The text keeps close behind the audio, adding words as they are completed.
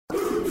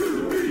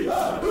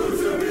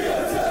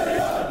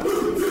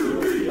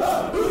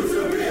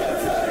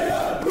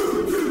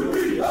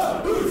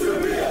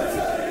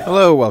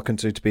Hello, welcome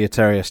to Be a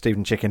Terrier.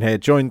 Stephen Chicken here,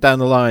 joined down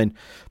the line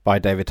by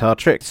David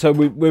Hartrick. So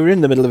we're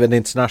in the middle of an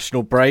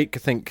international break. I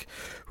think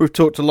we've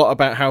talked a lot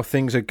about how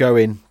things are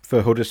going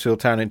for Huddersfield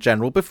Town in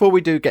general. Before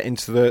we do get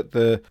into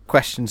the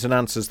questions and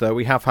answers, though,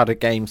 we have had a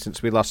game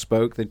since we last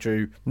spoke. They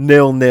drew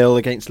 0-0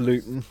 against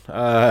Luton.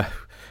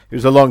 It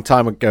was a long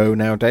time ago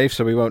now, Dave,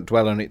 so we won't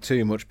dwell on it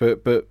too much,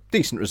 but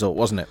decent result,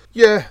 wasn't it?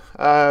 Yeah,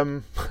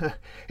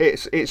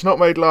 it's not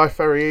made life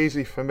very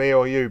easy for me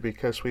or you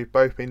because we've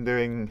both been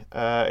doing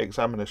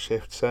examiner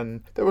shifts,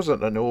 and there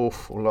wasn't an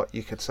awful lot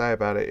you could say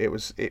about it. It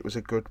was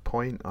a good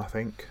point, I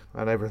think,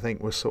 and everything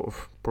was sort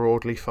of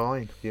broadly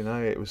fine. You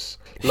know, it was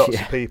lots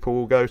of people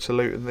will go to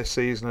Luton this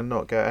season and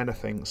not get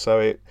anything,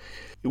 so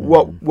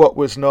What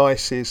was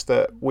nice is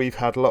that we've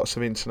had lots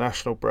of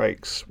international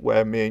breaks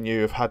where me and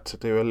you have had to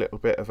do a little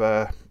bit of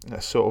a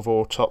sort of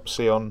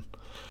autopsy on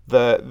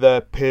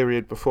the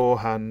period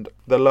beforehand.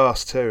 The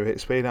last two,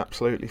 it's been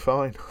absolutely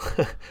fine.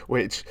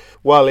 Which,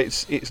 while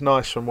it's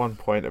nice from one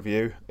point of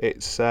view,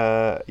 it's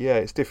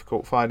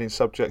difficult finding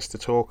subjects to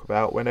talk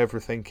about when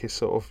everything is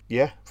sort of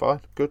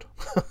fine, good.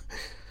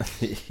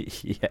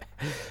 Yeah,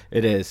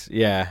 it is.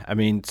 Yeah, I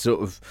mean,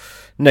 sort of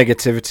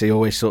negativity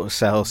always sort of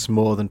sells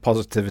more than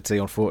positivity,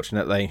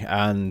 unfortunately,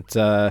 and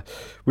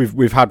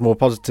we've had more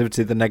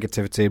positivity than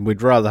negativity, and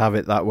we'd rather have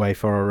it that way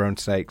for our own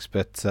sakes.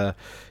 But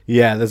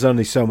there's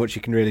only so much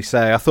you can really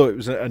say. I thought it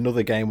was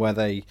another game where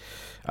they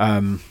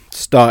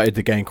started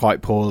the game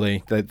quite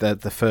poorly.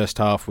 The first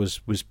half was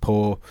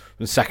poor.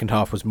 The second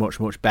half was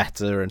much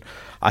better, and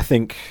I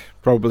think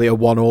probably a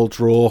 1-1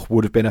 draw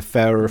would have been a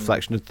fairer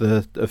reflection of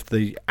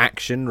the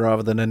action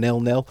rather than a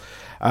 0-0.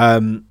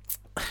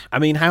 I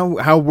mean,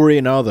 how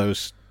worrying are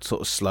those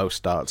sort of slow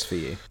starts for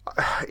you?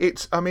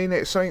 It's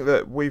something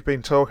that we've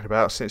been talking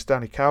about since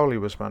Danny Cowley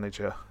was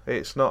manager.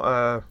 It's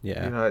not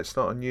it's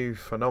not a new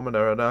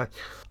phenomena, and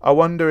I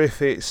wonder if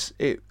there's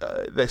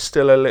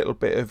still a little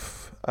bit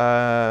of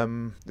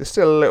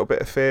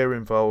fear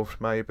involved,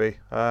 maybe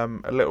a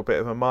little bit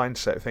of a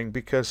mindset thing,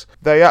 because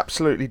they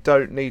absolutely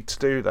don't need to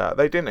do that.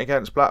 They didn't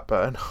against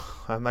Blackburn,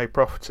 and they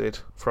profited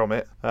from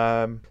it.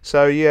 I've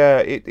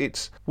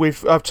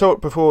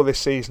talked before this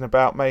season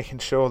about making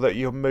sure that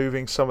you're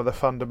moving some of the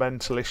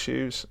fundamental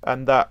issues,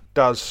 and that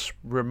does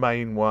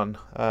remain one.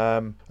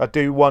 I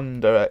do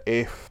wonder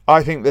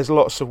I think there's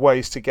lots of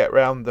ways to get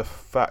around the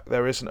fact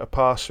there isn't a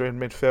passer in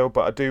midfield,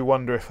 but I do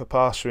wonder if a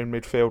passer in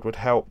midfield would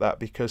help that,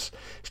 because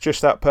it's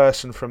just that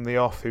person from the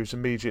off who's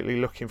immediately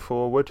looking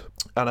forward.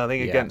 And I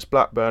think against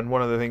Blackburn,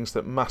 one of the things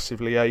that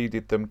massively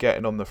aided them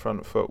getting on the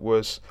front foot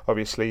was,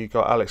 obviously, you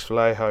got Alex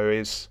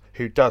Vallejo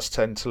who does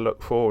tend to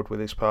look forward with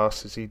his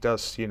passes. He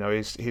does,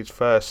 his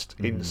first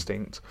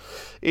instinct,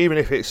 even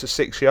if it's a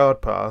 6-yard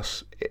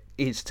pass,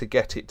 is to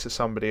get it to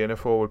somebody in a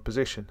forward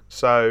position.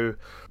 So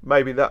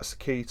maybe that's the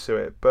key to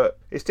it. But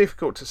it's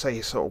difficult to say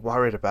you're sort of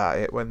worried about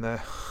it when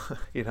they're,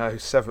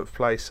 7th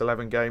place,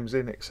 11 games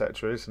in,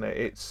 etc., isn't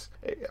it?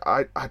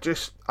 I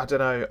don't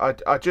know.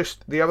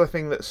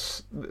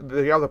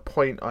 The other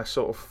point I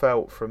sort of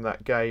felt from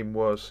that game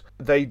was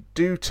they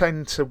do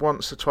tend to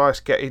once or twice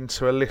get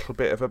into a little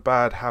bit of a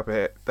bad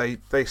habit.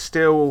 They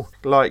still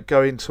like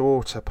go into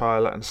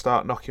autopilot and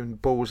start knocking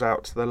balls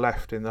out to the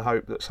left in the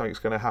hope that something's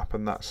going to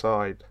happen that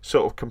side,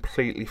 sort of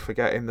completely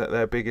forgetting that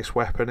their biggest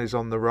weapon is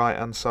on the right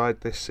hand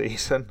side this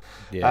season.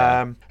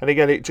 And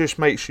again, it just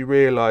makes you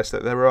realise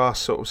that there are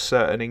sort of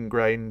certain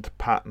ingrained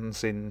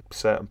patterns in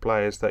certain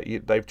players that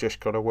they've just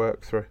got to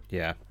work through.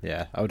 Yeah,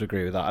 I would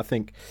agree with that. I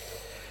think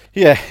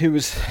it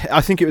was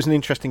an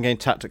interesting game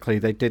tactically.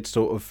 They did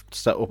sort of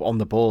set up on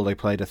the ball. They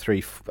played a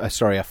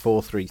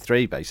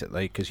 4-3-3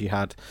 basically, because you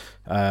had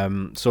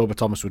Sorba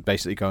Thomas would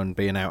basically go and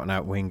be an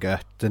out-and-out winger.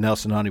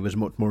 Nelson Harney was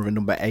much more of a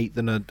number 8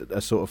 than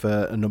a sort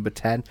of a number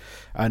 10,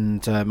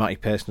 and Matty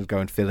Pearson would go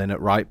and fill in at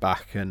right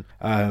back. And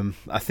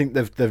I think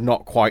they've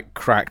not quite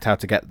cracked how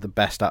to get the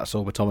best out of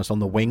Sorba Thomas on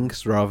the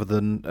wings rather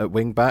than at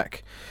wing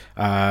back.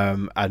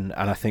 And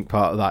I think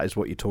part of that is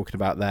what you're talking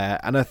about there.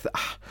 And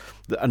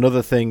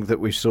another thing that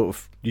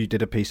you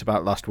did a piece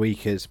about last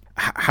week is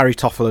Harry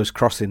Toffolo's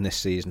crossing this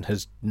season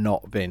has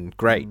not been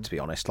great, to be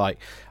honest. Like,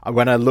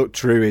 when I looked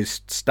through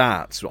his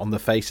stats on the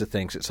face of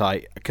things, it's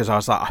like, because I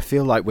was like, I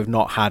feel like we've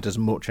not had as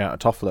much out of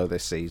Toffolo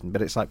this season,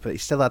 but it's like, but he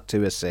still had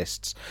 2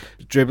 assists.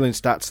 Dribbling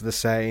stats are the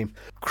same.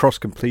 Cross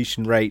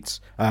completion rates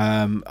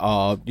are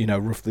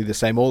roughly the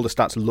same. All the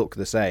stats look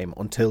the same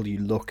until you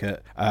look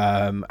at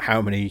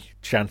how many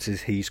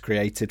chances he's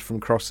created from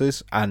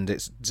crosses, and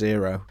it's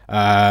 0.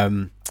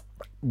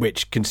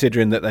 Which,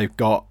 considering that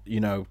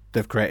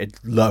they've created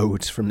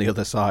loads from the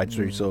other side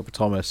through Sorba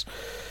Thomas,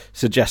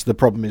 suggests the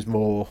problem is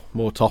more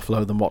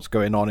Toffolo than what's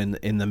going on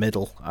in the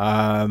middle.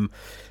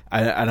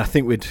 and I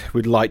think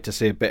we'd like to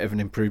see a bit of an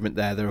improvement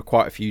there. There are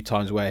quite a few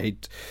times where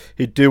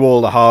he'd do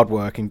all the hard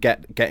work and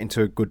get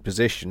into a good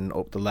position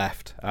up the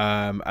left,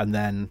 and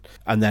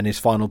then his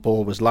final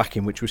ball was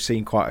lacking, which we've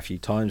seen quite a few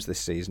times this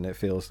season, it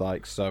feels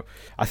like. So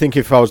I think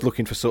if I was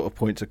looking for sort of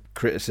points of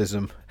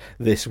criticism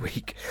this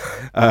week,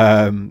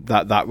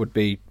 that would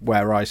be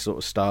where I sort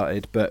of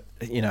started. But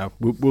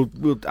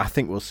I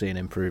think we'll see an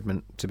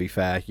improvement. To be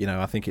fair,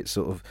 I think it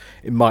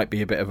might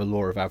be a bit of a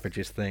law of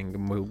averages thing,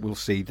 and we'll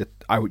see that.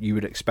 You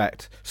would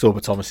expect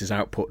Sorba Thomas's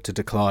output to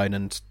decline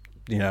and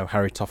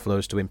Harry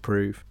Toffolo's to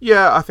improve.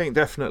 Yeah, I think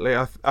definitely.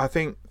 I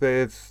think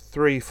the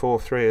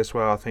 3-4-3 as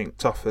well. I think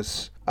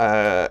Toffa's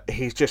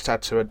he's just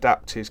had to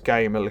adapt his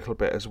game a little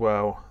bit as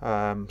well.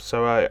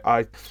 So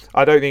I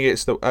don't think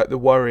it's at the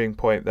worrying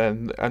point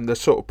then. And the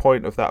sort of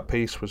point of that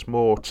piece was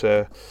more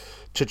to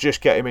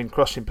just get him in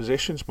crossing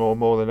positions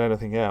more than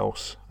anything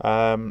else.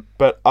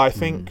 But I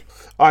think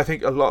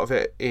a lot of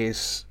it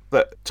is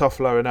that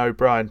Toffolo and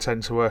O'Brien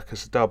tend to work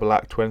as a double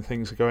act when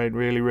things are going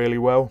really, really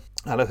well.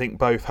 And I think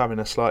both having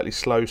a slightly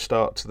slow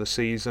start to the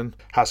season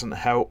hasn't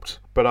helped.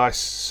 But I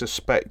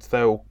suspect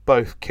they'll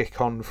both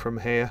kick on from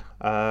here,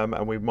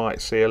 and we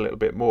might see a little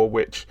bit more,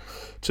 which,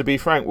 to be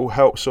frank, will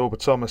help Sorba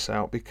Thomas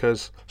out,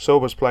 because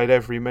Sorba's played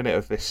every minute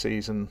of this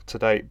season to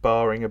date,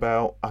 barring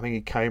about, I think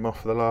he came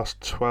off for the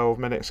last 12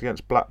 minutes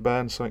against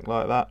Blackburn, something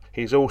like that.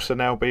 He's also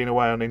now been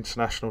away on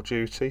international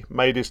duty,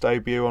 made his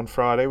debut on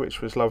Friday,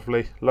 which was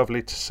lovely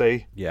to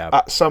see. Yeah.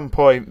 At some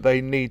point, they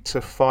need to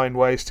find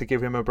ways to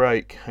give him a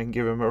break and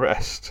give him a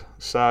rest.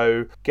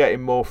 So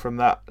getting more from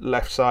that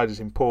left side is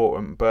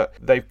important, but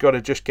they've got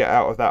to just get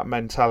out of that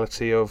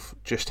mentality of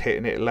just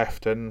hitting it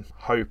left and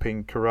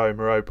hoping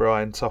Koroma,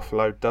 O'Brien,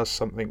 Toffolo does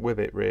something with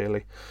it,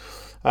 really.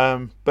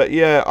 But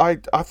yeah, I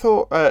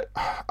thought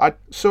I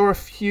saw a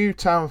few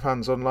Town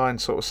fans online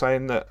sort of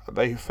saying that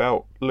they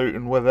felt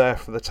Luton were there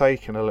for the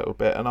taking a little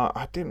bit, and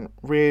I didn't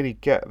really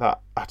get that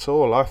at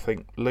all. I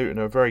think Luton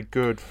are a very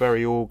good,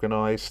 very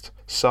organised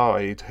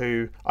side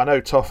who, I know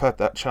Toff had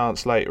that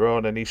chance later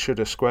on and he should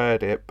have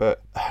squared it,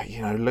 but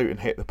Luton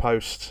hit the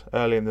post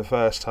early in the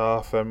first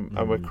half and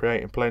were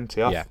creating plenty.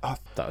 That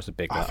was a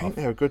big I think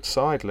they're a good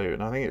side,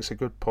 Luton. I think it's a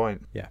good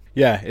point.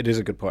 Yeah, it is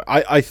a good point.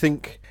 I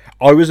think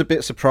I was a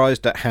bit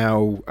surprised at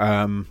how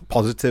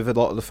positive a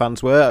lot of the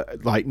fans were,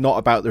 like not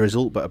about the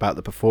result but about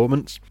the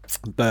performance.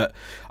 But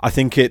I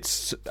think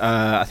it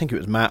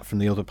was Matt from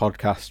the other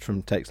podcast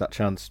from Takes That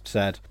Chance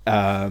said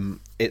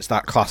it's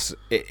that class.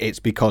 It's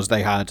because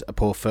they had a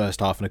poor first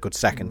half and a good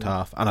second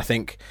half. And I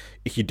think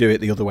if you do it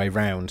the other way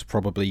round,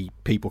 probably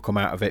people come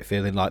out of it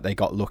feeling like they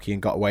got lucky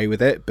and got away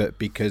with it. But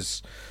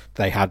because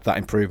they had that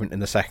improvement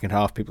in the second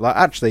half, people are like,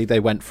 actually, they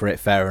went for it,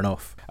 fair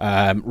enough.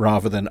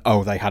 Rather than,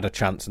 they had a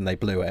chance and they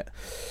blew it.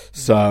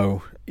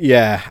 So,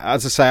 yeah,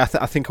 as I say,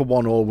 I think a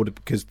 1-1 would have,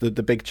 because the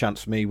big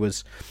chance for me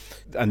was,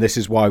 and this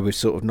is why we've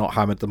sort of not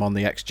hammered them on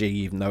the XG,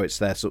 even though it's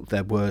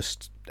their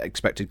worst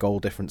expected goal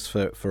difference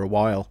for a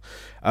while,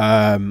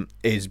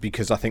 is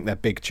because I think their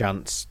big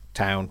chance,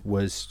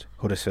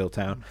 Huddersfield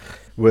Town,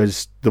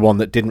 was the one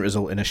that didn't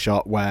result in a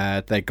shot,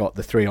 where they got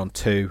the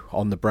 3-on-2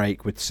 on the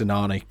break with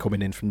Sinani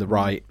coming in from the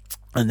right.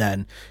 And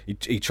then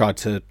he tried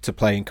to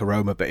play in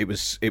Koroma, but it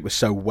was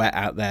so wet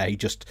out there. He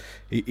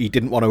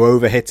didn't want to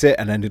overhit it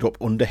and ended up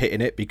underhitting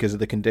it because of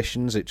the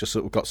conditions. It just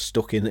sort of got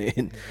stuck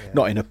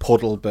not in a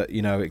puddle, but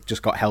it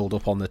just got held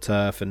up on the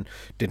turf and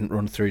didn't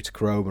run through to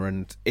Koroma.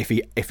 And if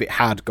it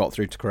had got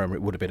through to Koroma,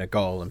 it would have been a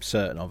goal. I'm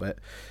certain of it.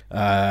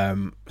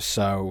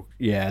 So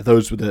yeah,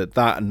 those were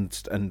that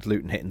and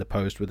Luton hitting the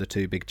post were the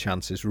two big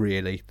chances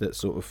really that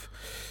sort of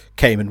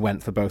came and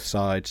went for both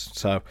sides.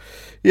 So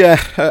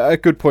yeah, a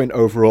good point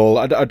overall.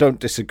 I don't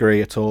disagree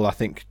at all. I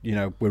think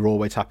we're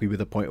always happy with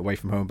a point away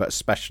from home, but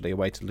especially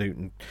away to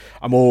Luton.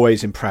 I'm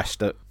always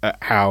impressed at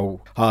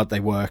how hard they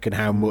work and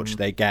how much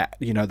they get.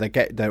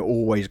 They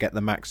always get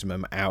the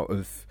maximum out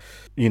of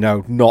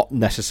not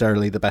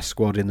necessarily the best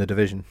squad in the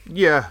division.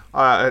 Yeah,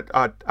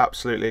 I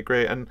absolutely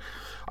agree. And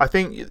I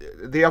think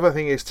the other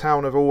thing is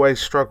Town have always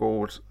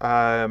struggled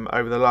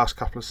over the last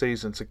couple of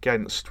seasons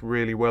against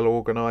really well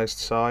organised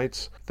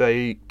sides.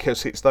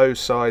 Because it's those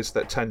sides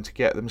that tend to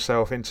get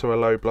themselves into a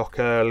low block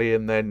early,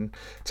 and then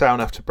Town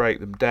have to break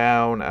them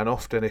down. And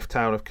often, if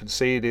Town have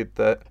conceded,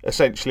 that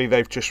essentially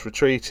they've just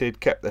retreated,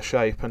 kept their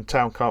shape, and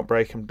Town can't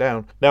break them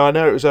down. Now, I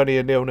know it was only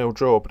a 0-0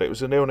 draw, but it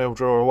was a 0-0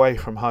 draw away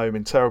from home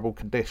in terrible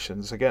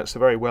conditions against a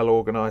very well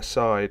organised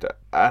side.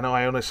 And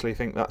I honestly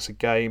think that's a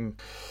game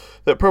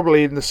that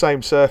probably in the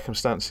same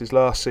circumstances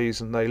last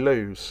season they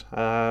lose.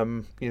 I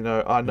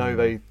know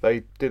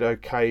they did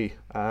okay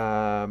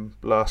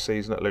last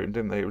season at Luton,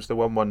 didn't they? It was the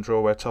 1-1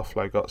 draw where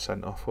Toffolo got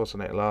sent off,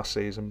 wasn't it, last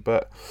season?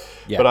 But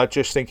I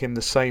just think in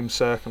the same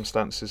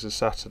circumstances as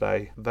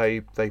Saturday,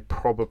 they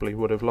probably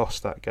would have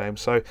lost that game.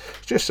 So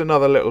it's just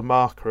another little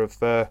marker of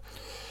the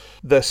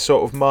the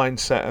sort of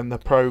mindset and the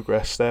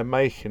progress they're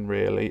making,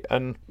 really.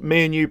 And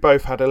me and you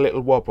both had a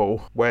little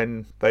wobble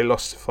when they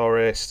lost to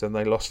Forest and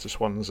they lost to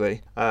Swansea,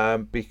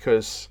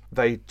 because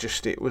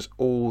it was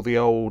all the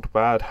old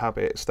bad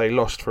habits. They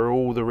lost for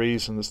all the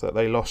reasons that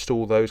they lost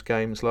all those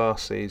games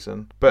last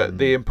season. But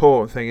the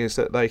important thing is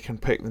that they can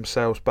pick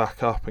themselves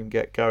back up and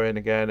get going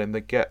again, and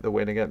they get the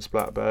win against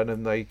Blackburn,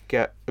 and they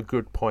get a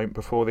good point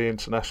before the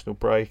international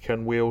break,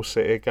 and we all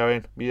sit here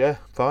going, yeah,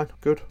 fine,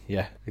 good.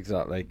 Yeah,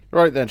 exactly.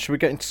 Right then, should we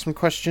get into some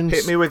questions?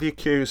 Hit me with your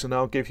Q's and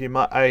I'll give you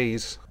my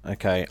A's.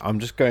 Okay, I'm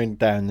just going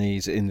down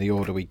these in the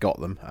order we got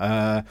them.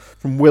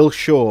 From Will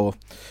Shaw,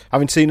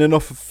 having seen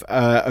enough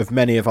of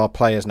many of our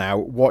players now,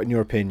 what in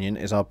your opinion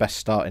is our best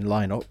starting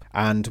lineup,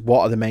 and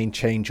what are the main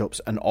change-ups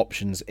and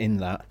options in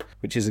that?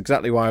 Which is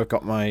exactly why I've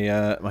got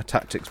my my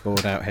tactics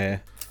board out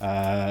here,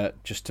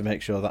 just to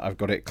make sure that I've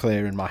got it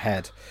clear in my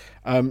head.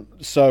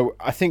 So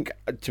I think,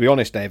 to be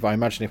honest, Dave, I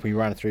imagine if we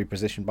ran through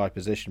position by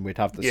position, we'd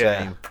have the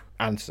same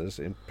answers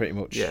in pretty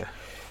much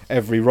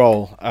every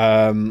role.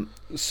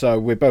 So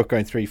we're both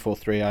going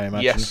 3-4-3, I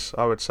imagine. Yes,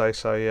 I would say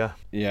so, yeah.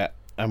 Yeah,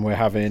 and we're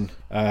having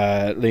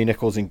Lee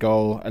Nichols in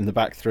goal, and the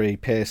back three,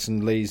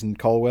 Pearson, Lees and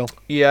Colwill.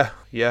 Yeah.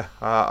 We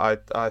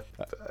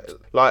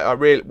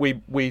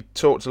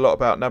talked a lot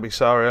about Naby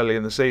Sarr early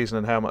in the season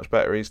and how much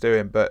better he's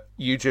doing, but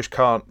you just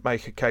can't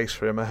make a case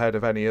for him ahead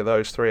of any of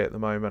those three at the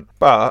moment.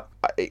 But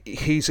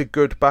he's a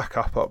good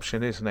backup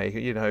option, isn't he?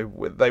 You know,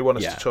 they want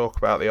us to talk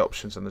about the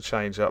options and the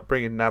change-up.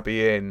 Bringing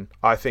Naby in,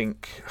 I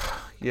think,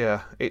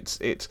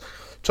 it's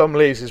Tom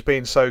Lees has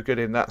been so good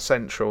in that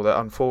central that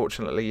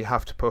unfortunately you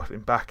have to put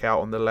him back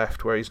out on the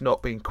left, where he's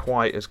not been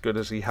quite as good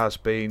as he has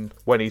been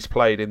when he's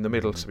played in the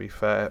middle, to be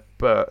fair.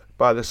 But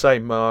by the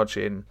same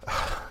margin,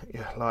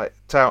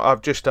 Town,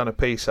 I've just done a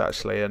piece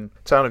actually, and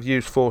Town have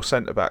used 4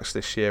 centre-backs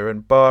this year,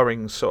 and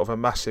barring sort of a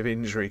massive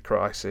injury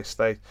crisis,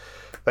 they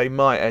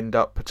might end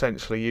up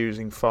potentially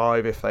using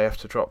 5 if they have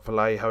to drop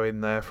Vallejo in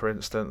there, for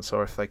instance,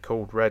 or if they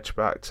called Reg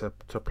back to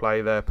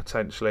play there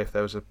potentially if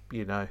there was a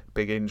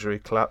big injury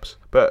collapse.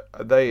 But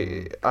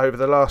they over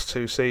the last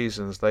 2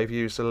 seasons they've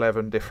used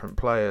 11 different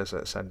players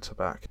at centre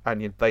back,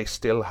 and they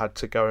still had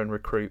to go and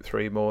recruit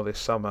 3 more this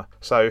summer.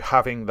 So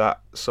having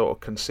that sort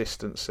of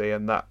consistency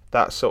and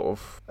that sort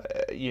of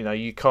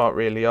you can't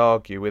really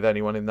argue with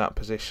anyone in that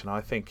position,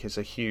 I think is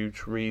a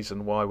huge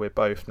reason why we're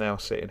both now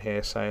sitting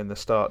here saying the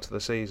start to the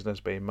season has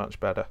been much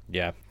better.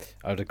 Yeah,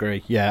 I'd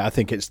agree. Yeah, I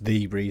think it's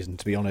the reason,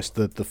 to be honest,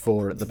 the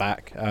 4 at the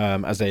back,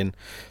 as in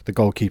the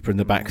goalkeeper in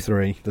the back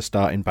 3, the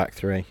starting back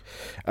 3.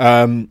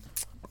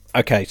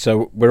 Okay,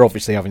 so we're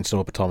obviously having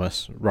Sorba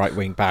Thomas right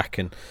wing back,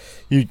 and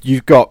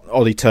you've got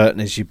Ollie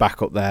Turton as your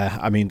backup there.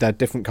 I mean, they're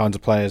different kinds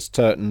of players.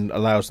 Turton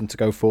allows them to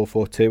go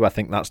 4-4-2. I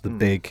think that's the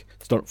big.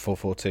 It's not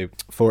 4-4-2,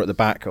 4 at the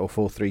back or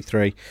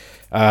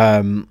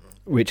 4-3-3.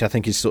 Which I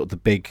think is sort of the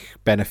big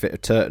benefit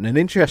of Turton. And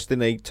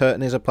interestingly,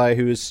 Turton is a player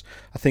who is,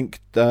 I think,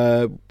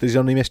 he's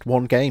only missed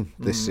 1 game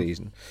this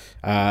season.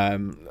 I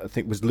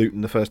think it was Luton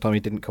the first time he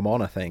didn't come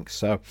on, I think.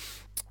 So,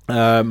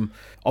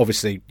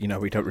 obviously,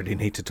 we don't really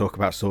need to talk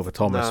about Sorba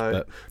Thomas. No.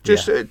 But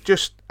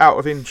just out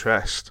of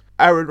interest,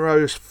 Aaron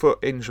Rowe's foot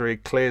injury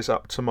clears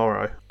up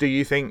tomorrow. Do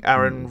you think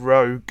Aaron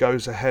Rowe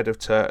goes ahead of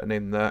Turton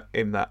in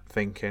that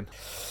thinking?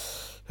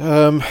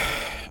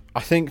 I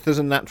think there's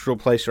a natural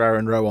place for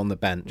Aaron Rowe on the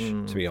bench,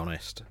 to be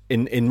honest.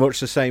 In much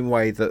the same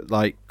way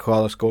that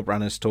Carlos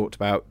Corberán has talked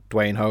about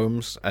Dwayne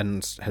Holmes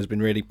and has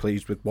been really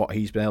pleased with what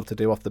he's been able to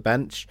do off the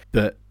bench,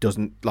 but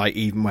doesn't,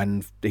 even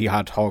when he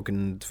had Hogg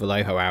and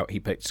Vallejo out, he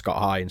picked Scott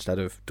High instead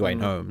of Dwayne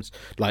Holmes.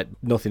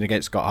 Nothing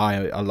against Scott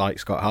High, I like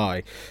Scott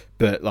High,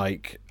 but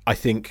I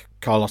think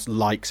Carlos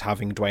likes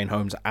having Dwayne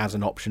Holmes as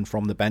an option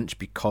from the bench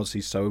because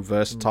he's so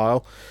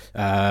versatile.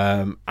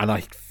 And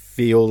I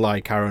feel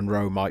like Aaron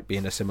Rowe might be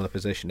in a similar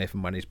position if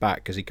and when he's back,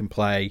 because he can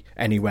play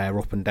anywhere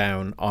up and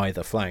down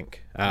either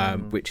flank,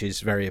 which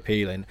is very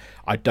appealing.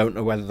 I don't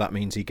know whether that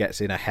means he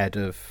gets in ahead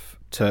of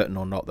Turton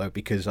or not, though,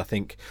 because I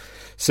think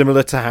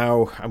similar to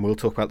how, and we'll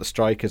talk about the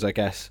strikers, I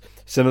guess,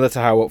 similar to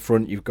how up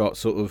front you've got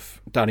sort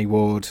of Danny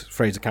Ward,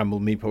 Fraser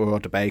Campbell, Mipo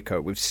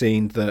Odebeko, we've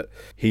seen that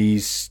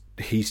he's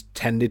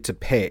tended to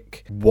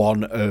pick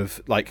one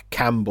of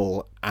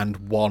Campbell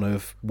and one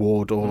of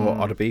Ward or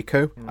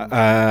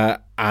Odebeko.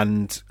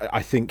 And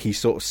I think he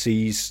sort of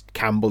sees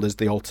Campbell as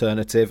the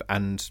alternative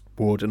and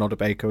Ward and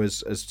Odebeko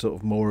as sort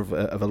of more of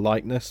a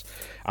likeness.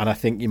 And I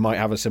think you might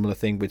have a similar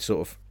thing with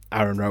sort of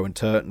Aaron Rowe and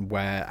Turton,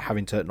 where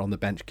having Turton on the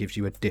bench gives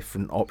you a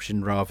different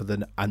option rather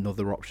than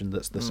another option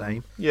that's the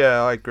same.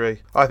 Yeah, I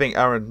agree. I think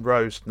Aaron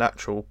Rowe's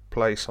natural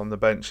place on the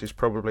bench is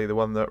probably the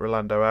one that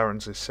Rolando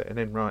Aarons is sitting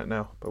in right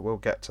now, but we'll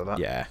get to that.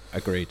 Yeah,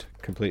 agreed.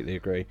 Completely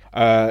agree.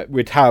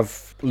 We'd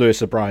have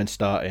Lewis O'Brien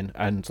starting,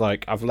 and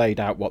I've laid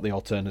out what the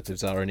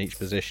alternatives are in each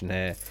position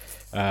here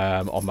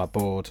on my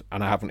board,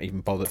 and I haven't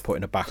even bothered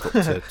putting a backup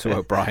to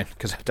O'Brien,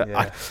 because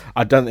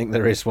I don't think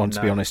there is one,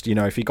 to be honest.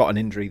 If he got an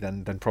injury,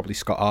 then probably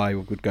Scott Eye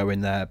would go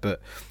in there, but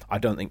I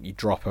don't think you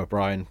drop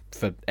O'Brien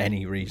for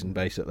any reason,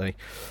 basically.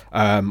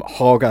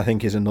 Hogg, I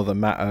think, is another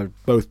matter,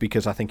 both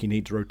because I think he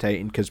needs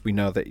rotating, because because we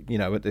know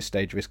that, at this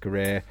stage of his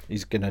career,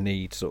 he's going to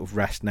need sort of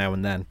rest now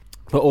and then.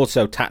 But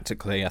also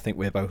tactically, I think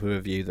we're both of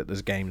a view that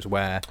there's games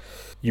where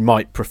you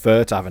might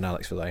prefer to have an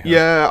Alex Vallejo.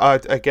 Yeah,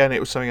 again, it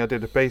was something I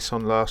did a piece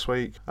on last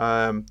week,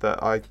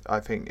 that I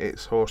think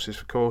it's horses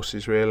for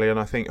courses, really, and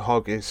I think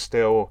Hogg is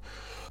still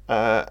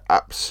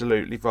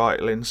absolutely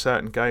vital in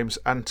certain games,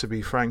 and to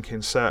be frank,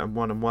 in certain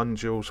one-on-one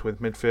duels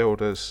with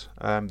midfielders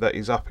that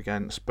he's up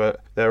against. But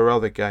there are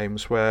other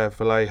games where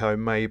Vallejo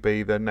may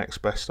be the next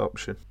best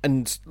option.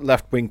 And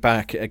left wing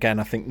back, again,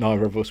 I think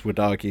neither of us would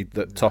argue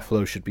that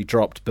Toffolo should be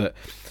dropped, but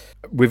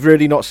we've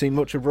really not seen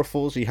much of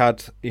Ruffles. He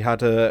had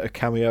a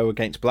cameo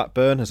against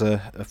Blackburn as a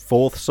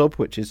fourth sub,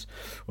 which is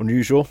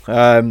unusual.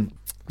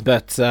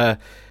 But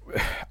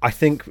I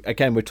think,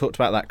 again, we talked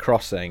about that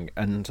crossing,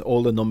 and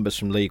all the numbers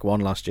from League One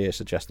last year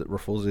suggest that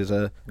Ruffles is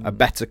a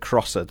better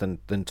crosser than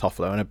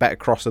Toffolo, and a better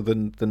crosser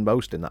than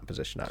most in that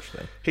position,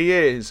 actually. He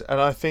is,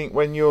 and I think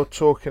when you're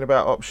talking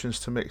about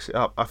options to mix it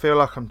up, I feel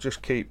like I'm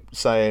just keep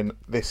saying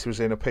this was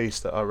in a piece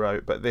that I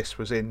wrote, but this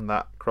was in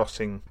that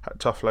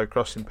Toffolo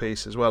crossing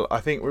piece as well.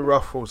 I think with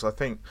Ruffles,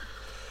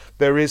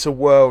 there is a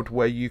world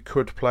where you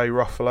could play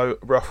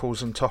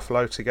Ruffles and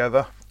Toffolo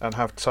together and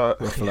have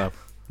Ruffalo.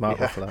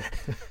 Ruffalo.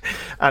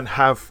 and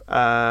have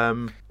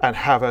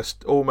us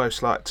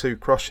almost like two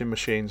crossing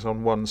machines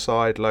on one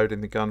side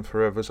loading the gun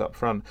for others up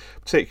front,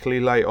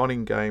 particularly late on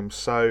in games.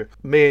 So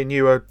me and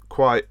you are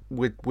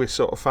we're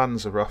sort of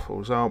fans of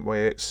Ruffles, aren't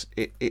we?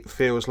 It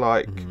feels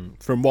like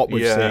from what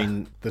we've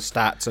seen, the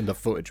stats and the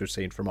footage we've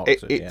seen from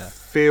Oxford, it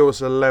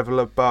feels a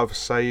level above,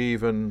 say,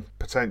 even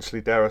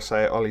potentially, dare I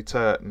say it, Ollie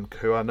Turton,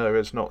 who I know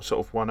has not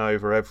sort of won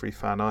over every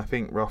fan. I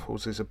think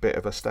Ruffles is a bit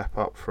of a step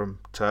up from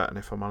Turton,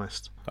 if I'm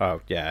honest.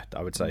 Oh yeah,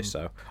 I would say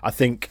so. I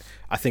think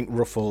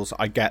Ruffles,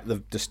 I get the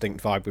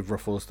distinct vibe with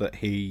Ruffles that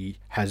he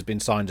has been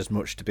signed as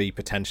much to be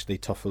potentially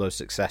Toffolo's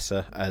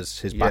successor as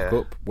his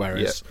backup.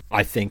 Whereas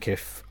I think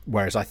if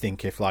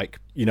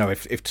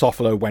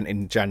Toffolo went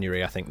in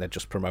January, I think they'd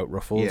just promote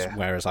Ruffles. Yeah.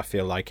 Whereas I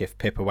feel like if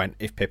Pippa went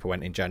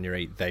in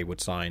January, they would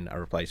sign a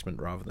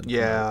replacement rather than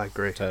I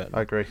agree. Turton.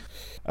 I agree.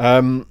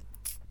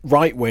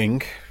 Right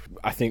wing,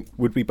 I think,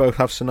 would we both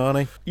have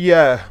Sinani?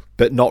 Yeah,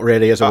 but not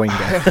really as a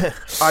winger.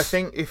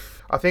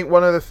 I think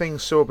one of the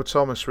things Sorba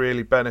Thomas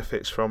really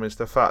benefits from is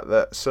the fact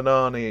that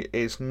Sinani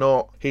he's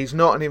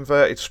not an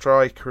inverted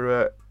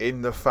striker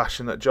in the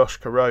fashion that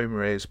Josh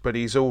Koroma is, but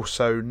he's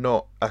also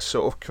not a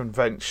sort of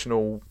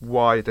conventional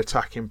wide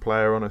attacking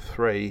player on a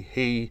three.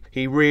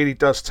 He really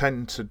does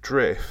tend to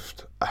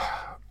drift.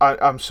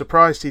 I'm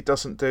surprised he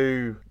doesn't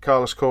do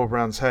Carlos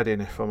Corberan's head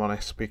in, if I'm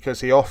honest,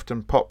 because he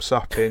often pops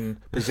up in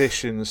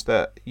positions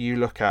that you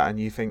look at and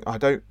you think, I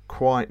don't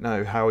quite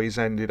know how he's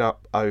ended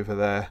up over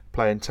there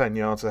playing 10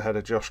 yards ahead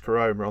of Josh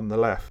Koroma on the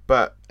left.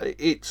 But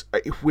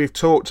we've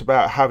talked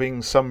about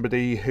having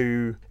somebody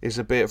who is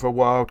a bit of a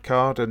wild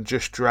card and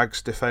just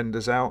drags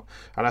defenders out.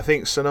 And I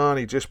think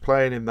Sinani just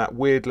playing in that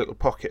weird little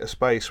pocket of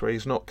space where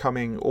he's not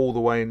coming all the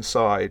way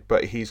inside,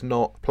 but he's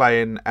not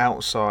playing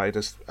outside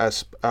as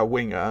a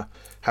winger,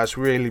 has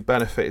really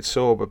benefited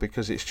Sorba,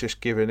 because it's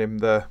just giving him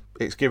the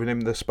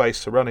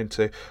space to run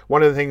into.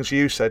 One of the things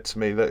you said to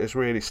me that has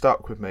really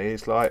stuck with me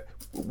is like,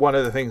 one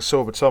of the things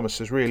Sorba Thomas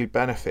has really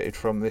benefited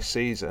from this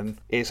season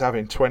is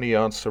having 20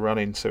 yards to run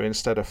into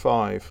instead of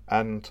 5,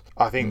 and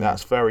I think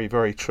that's very,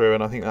 very true,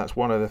 and I think that's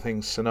one of the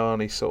things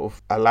Sinani sort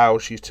of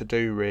allows you to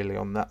do really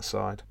on that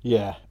side.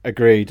 Yeah,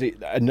 agreed.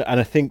 And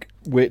I think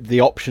with the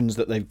options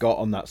that they've got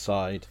on that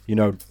side,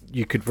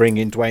 you could bring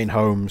in Dwayne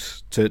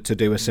Holmes to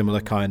do a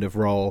similar kind of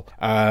role.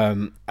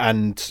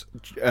 And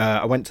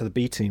I went to the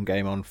B team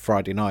game on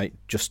Friday night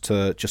just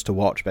to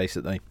watch,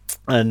 basically.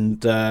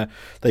 And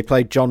they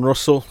played John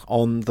Russell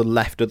on the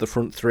left of the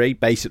front three,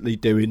 basically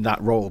doing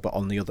that role, but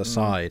on the other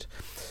side.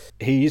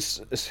 He's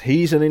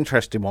an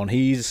interesting one.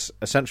 He's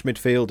a central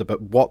midfielder,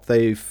 but what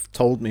they've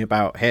told me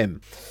about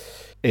him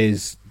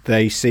is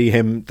they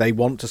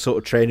want to sort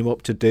of train him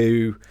up to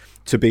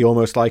be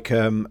almost like a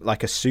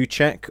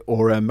Souček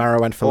or a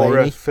Marouane Fellaini. Or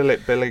a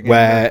Philip Billing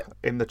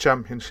in the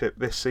Championship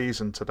this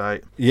season to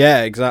date.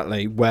 Yeah,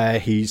 exactly. Where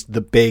he's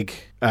the big,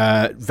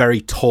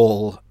 very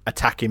tall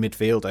attacking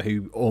midfielder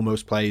who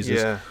almost plays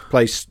he's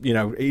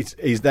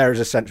there as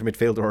a central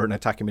midfielder or an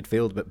attacking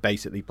midfielder, but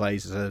basically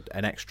plays as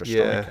an extra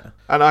striker. Yeah.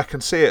 And I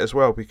can see it as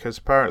well, because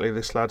apparently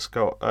this lad's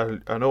got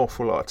an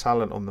awful lot of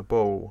talent on the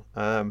ball,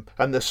 and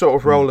the sort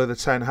of role of the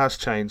 10 has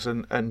changed,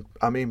 and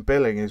I mean,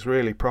 Billing is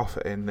really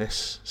profiting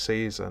this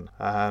season,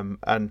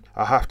 and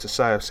I have to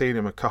say I've seen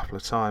him a couple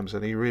of times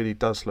and he really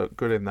does look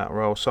good in that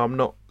role, so I'm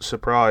not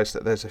surprised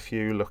that there's a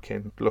few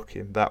looking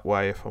that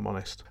way, if I'm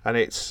honest. And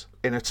it's,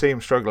 in a team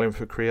struggling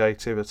for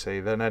creativity,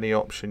 then any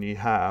option you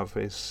have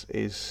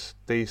is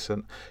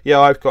decent.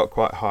 Yeah, I've got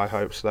quite high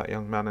hopes for that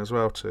young man as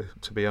well, to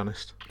be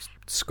honest.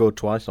 scored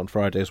twice on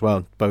Friday as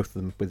well, both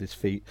of them with his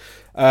feet.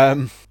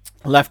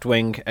 Left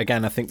wing,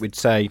 again, I think we'd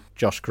say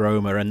Josh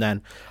Cromer, and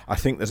then I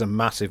think there's a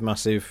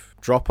massive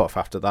drop-off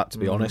after that, to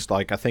be honest.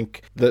 Like, I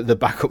think the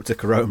backup to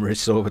Cromer is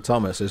Silver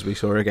Thomas, as we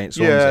saw against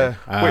Swansea.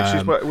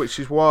 Which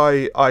is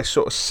why I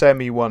sort of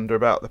semi-wonder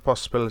about the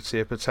possibility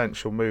of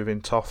potential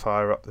moving Toff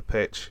higher up the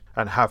pitch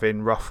and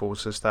having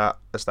Ruffles as that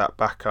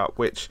backup,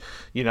 which,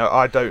 you know,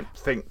 I don't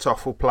think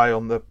Toff will play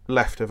on the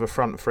left of a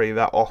front three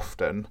that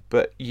often.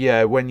 But,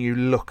 yeah, when you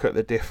look at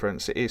the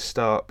difference, it is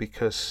stark,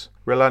 because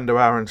Rolando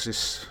Aarons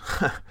is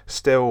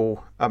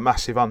still a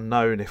massive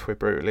unknown, if we're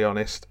brutally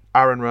honest.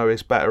 Aaron Rowe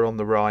is better on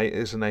the right,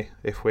 isn't he?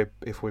 If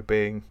we're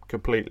being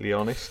completely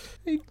honest,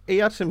 he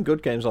had some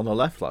good games on the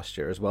left last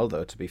year as well,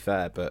 though. To be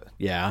fair, but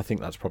yeah, I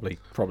think that's probably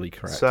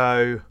correct.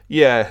 So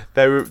yeah,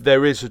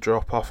 there is a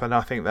drop off, and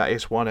I think that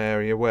is one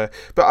area where.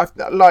 But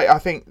I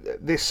think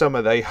this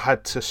summer they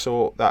had to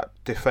sort that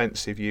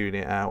defensive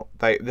unit out.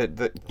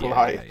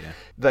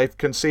 They've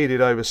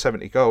conceded over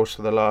 70 goals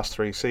for the last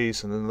 3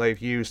 seasons, and they've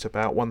used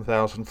about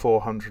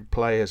 1,400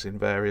 players in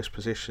various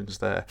positions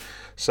there.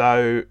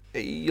 So,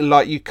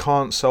 like, you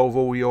can't solve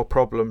all your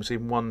problems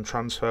in one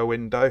transfer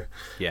window.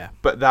 Yeah.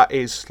 But that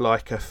is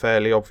like a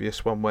fairly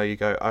obvious one where you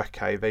go,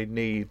 okay, they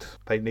need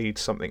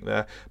something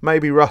there.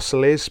 Maybe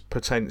Russell is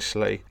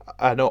potentially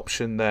an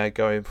option there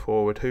going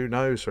forward. Who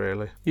knows,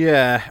 really?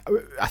 Yeah,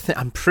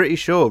 I'm pretty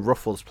sure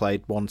Ruffles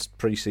played one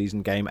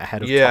pre-season game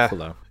ahead of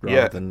Toffolo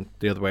rather than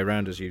the other way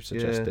around, as you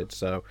suggested.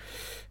 So,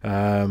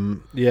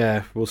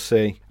 we'll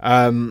see.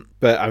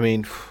 But I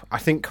mean, I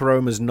think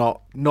Karoma's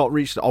not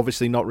reached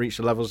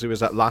the levels he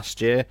was at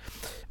last year.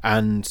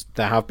 And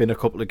there have been a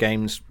couple of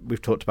games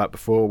we've talked about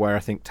before where I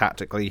think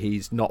tactically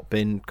he's not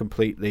been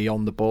completely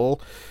on the ball.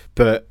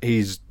 But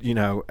he's,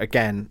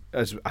 again,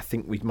 as I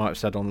think we might have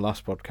said on the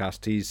last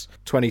podcast, he's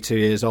 22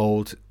 years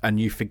old, and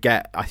you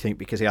forget, I think,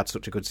 because he had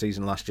such a good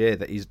season last year,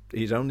 that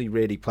he's only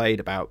really played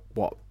about,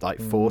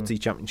 40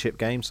 championship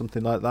games,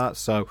 something like that.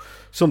 So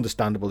it's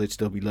understandable he'd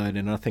still be learning,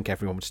 and I think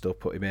everyone would still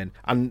put him in.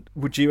 And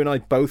would you and I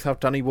both have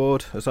Danny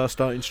Ward as our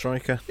starting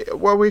striker?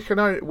 Well, we can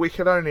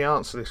only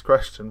answer this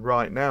question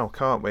right now,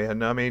 can't we?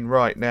 And I mean,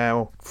 right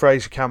now,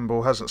 Fraser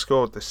Campbell hasn't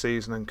scored this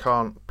season and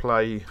can't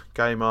play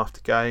game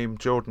after game.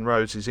 Jordan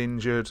Rhodes is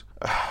injured.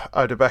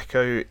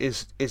 Odebeko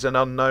is an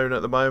unknown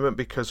at the moment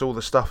because all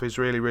the stuff is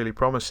really, really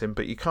promising,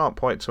 but you can't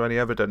point to any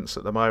evidence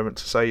at the moment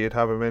to say you'd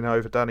have him in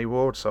over Danny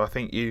Ward. So I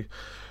think you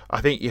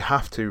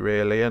have to,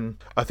 really, and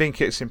I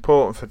think it's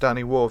important for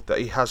Danny Ward that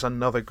he has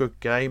another good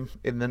game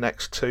in the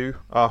next 2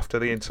 after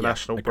the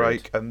international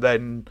break, and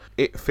then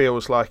it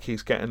feels like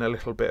he's getting a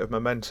little bit of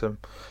momentum.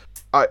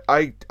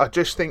 I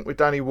just think with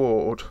Danny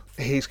Ward,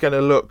 he's going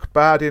to look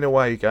bad in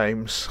away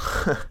games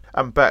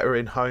and better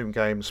in home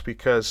games,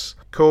 because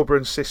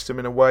Corberan's system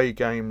in away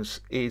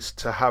games is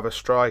to have a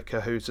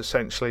striker who's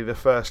essentially the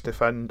first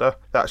defender.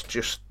 That's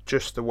just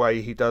the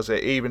way he does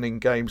it, even in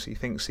games he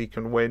thinks he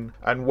can win.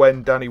 And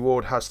when Danny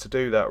Ward has to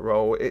do that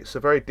role, it's a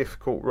very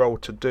difficult role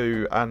to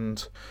do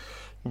and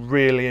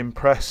really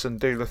impress and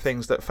do the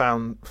things that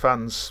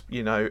fans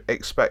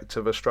expect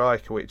of a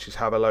striker, which is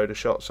have a load of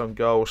shots on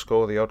goal,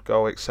 score the odd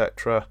goal,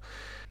 etc.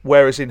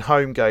 Whereas in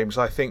home games,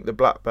 I think the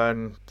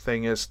Blackburn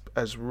thing has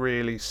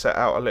really set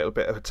out a little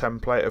bit of a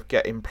template of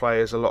getting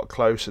players a lot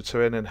closer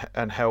to him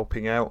and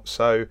helping out.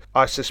 So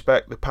I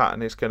suspect the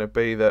pattern is going to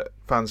be that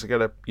fans are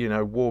going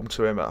to, warm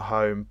to him at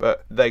home,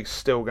 but they're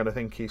still going to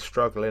think he's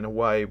struggling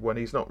away when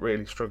he's not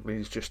really struggling.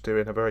 He's just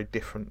doing a very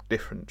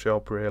different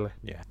job, really.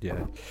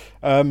 Yeah.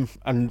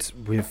 And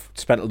we've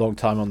spent a long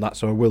time on that,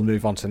 so I will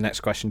move on to the next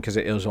question because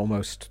it is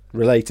almost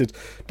related.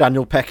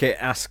 Daniel Peckett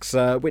asks,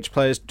 which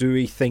players do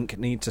we think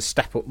need to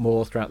step up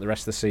more throughout the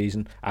rest of the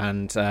season?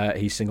 And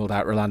he singled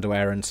out Rolando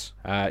Aarons.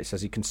 He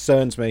says he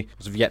concerns me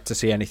because I've yet to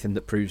see anything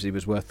that proves he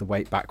was worth the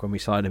wait back when we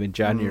signed him in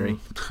January.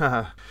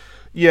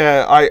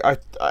 Yeah,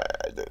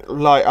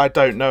 I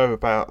don't know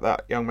about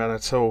that young man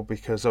at all,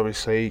 because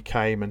obviously he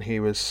came and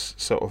he was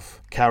sort of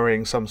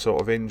carrying some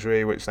sort of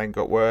injury, which then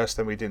got worse.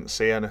 Then we didn't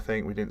see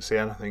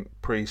anything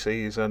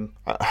pre-season.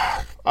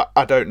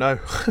 I don't know.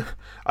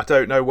 I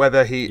don't know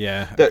whether he.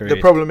 Yeah, the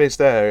problem is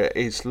there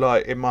is,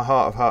 like, in my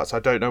heart of hearts, I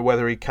don't know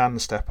whether he can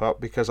step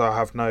up, because I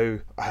have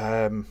no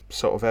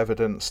sort of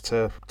evidence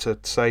to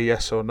say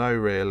yes or no,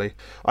 really.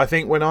 I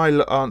think when I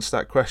answer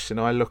that question,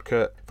 if I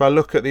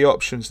look at the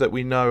options that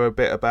we know a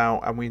bit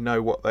about and we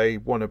know what they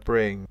want to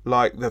bring,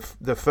 like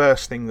the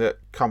first thing that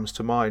comes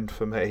to mind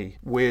for me,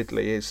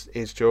 weirdly,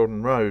 is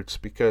Jordan Rhodes,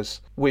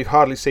 because we've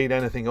hardly seen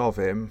anything of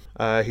him.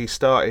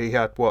 He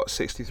had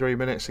 63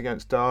 minutes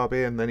against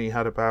Derby, and then he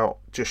had about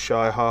just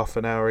shy of half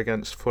an hour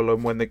against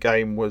Fulham when the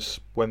game was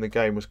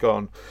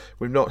gone.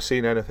 We've not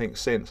seen anything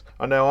since.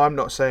 I know I'm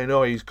not saying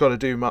he's got to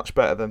do much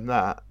better than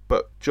that,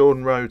 but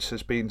Jordan Rhodes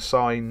has been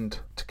signed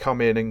to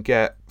come in and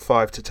get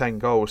 5 to 10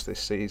 goals this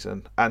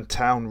season, and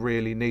Town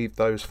really need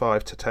those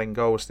 5 to 10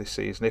 goals this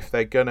season if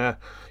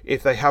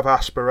they have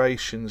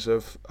aspirations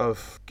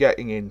of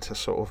getting into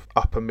sort of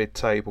upper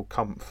mid-table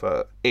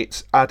comfort.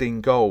 It's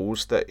adding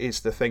goals that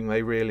is the thing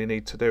they really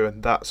need to do,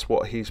 and that's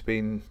what he's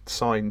been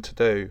signed to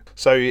do.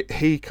 So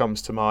he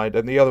comes to mind,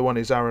 and the other one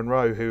is Aaron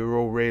Rowe, who we're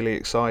all really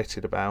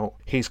excited about.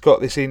 He's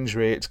got this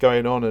injury, it's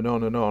going on and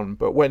on and on,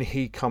 but when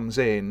he comes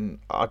in,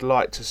 I'd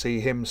like to see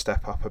him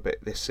step up a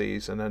bit this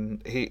season,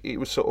 and he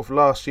was sort of,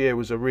 last year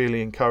was a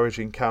really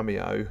encouraging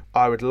cameo.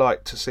 I would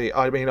like to see,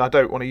 I mean, I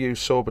don't want to use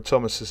Sorba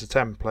Thomas as a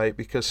template,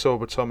 because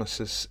Sorba Thomas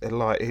is,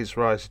 like, his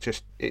rise is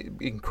just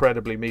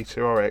incredibly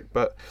meteoric,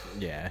 but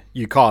yeah,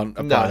 you can't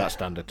apply that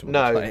standard to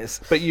other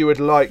players. But you would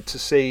like to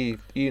see,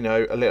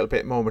 a little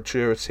bit more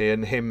maturity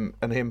and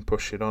him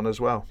pushing on as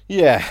well.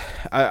 Yeah,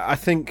 I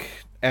think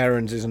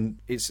Aarons isn't.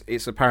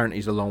 It's apparent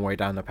he's a long way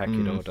down the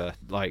pecking order.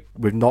 Like,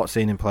 we've not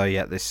seen him play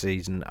yet this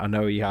season. I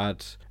know he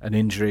had an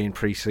injury in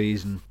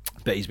pre-season,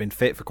 but he's been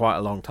fit for quite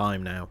a long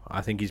time now.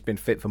 I think he's been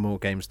fit for more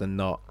games than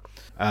not.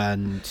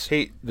 And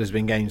there's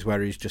been games where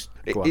he's just...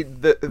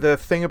 The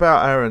thing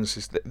about Aarons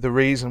is that the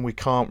reason we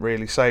can't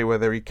really say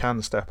whether he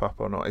can step up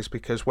or not is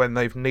because when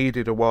they've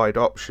needed a wide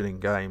option in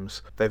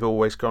games, they've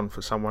always gone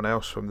for someone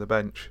else from the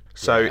bench.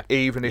 So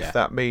even if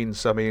that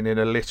means, in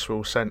a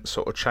literal sense,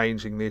 sort of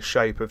changing the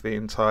shape of the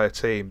entire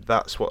team,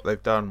 that's what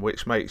they've done,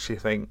 which makes you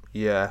think,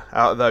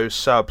 out of those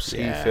subs,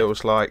 he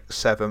feels like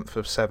 7th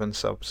of 7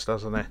 subs,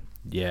 doesn't he?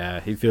 Yeah,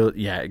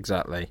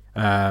 exactly.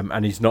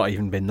 And he's not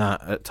even been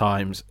that at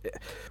times.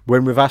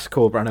 When we've asked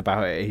Corberán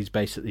about it, he's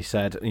basically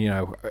said,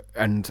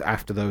 and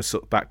after those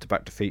sort of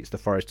back-to-back defeats, the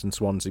Forest and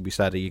Swansea, we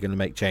said, are you going to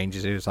make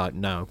changes? He was like,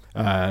 no.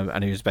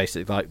 And he was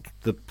basically like,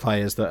 the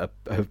players that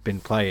have been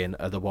playing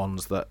are the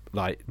ones that,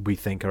 like, we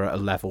think are at a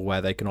level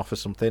where they can offer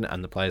something,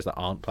 and the players that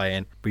aren't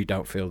playing, we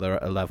don't feel they're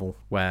at a level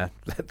where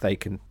they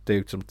can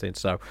do something.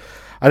 So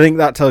I think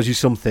that tells you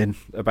something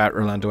about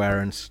Rolando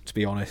Aarons, to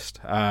be honest.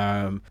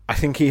 I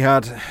think he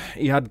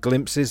had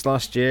glimpses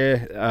last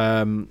year,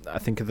 I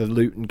think of the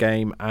Luton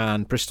game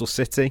and Bristol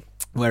City,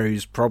 where he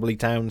was probably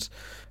Town's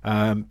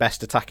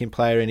best attacking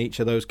player in each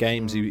of those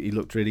games. He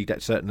looked really,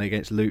 certainly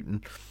against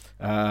Luton,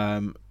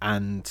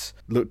 and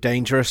looked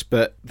dangerous,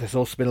 but there's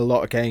also been a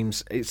lot of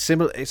games. It's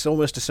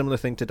almost a similar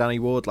thing to Danny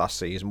Ward last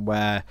season,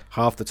 where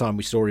half the time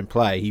we saw him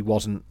play, you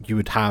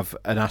would have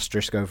an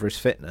asterisk over his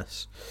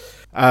fitness.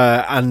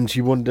 And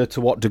you wonder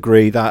to what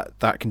degree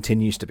that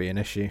continues to be an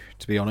issue,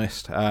 to be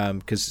honest,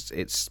 because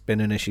it's been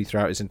an issue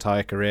throughout his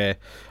entire career.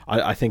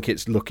 I think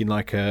it's not looking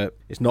like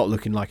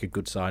a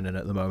good signing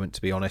at the moment,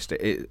 to be honest.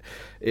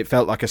 It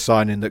felt like a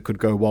signing that could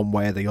go one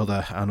way or the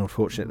other, and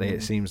unfortunately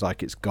it seems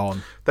like it's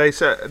gone. They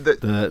said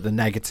that the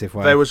negative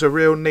way. There was a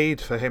real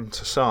need for him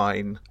to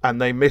sign, and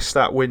they missed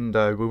that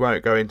window. We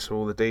won't go into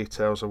all the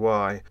details of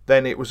why.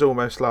 Then it was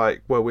almost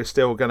like, well, we're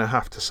still going to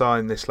have to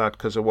sign this lad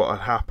because of what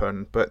had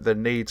happened, but the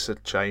needs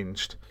had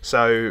changed.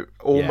 So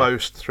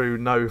almost through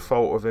no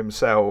fault of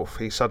himself,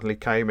 he suddenly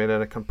came in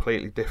a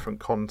completely different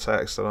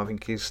context, and I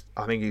think he's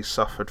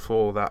suffered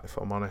for that, if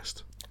I'm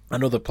honest.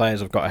 And other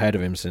players have got ahead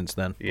of him since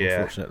then,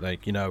 unfortunately.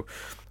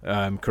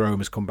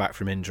 Karoma's come back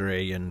from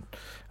injury, and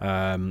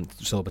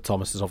Sorba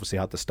Thomas has obviously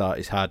had the start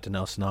he's had, and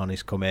Nelson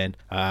Arne's come in.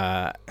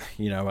 I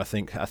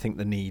think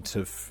the needs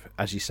have,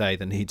 as you say,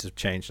 the needs have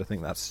changed. I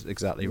think that's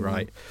exactly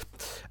right.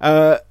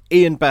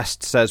 Ian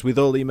Best says, with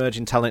all the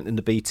emerging talent in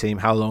the B team,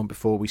 how long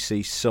before we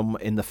see some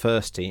in the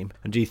first team?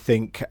 And do you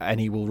think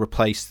any will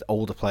replace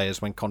older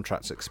players when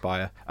contracts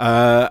expire?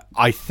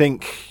 I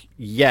think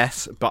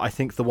yes, but I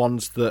think the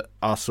ones that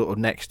are sort of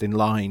next in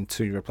line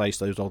to replace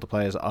those older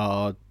players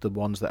are the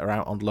ones that are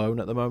out on loan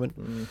at the moment.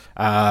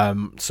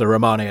 So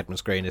Romani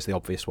Edmonds-Green is the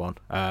obvious one.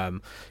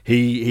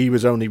 He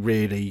was only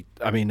really,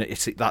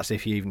 that's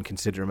if you even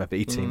consider him a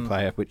B team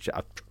player, which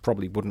I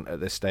probably wouldn't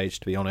at this stage,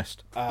 to be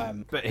honest.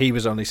 But he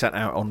was only sent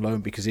out on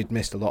loan because he'd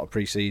missed a lot of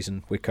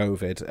pre-season with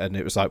COVID, and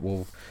it was like,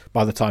 well,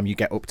 by the time you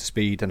get up to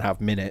speed and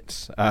have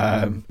minutes,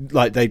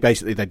 they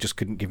just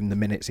couldn't give him the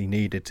minutes he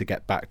needed to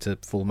get back to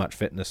full match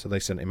fitness, so they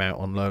sent him out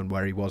on loan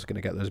where he was going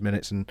to get those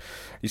minutes. And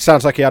it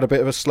sounds like he had a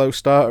bit of a slow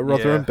start at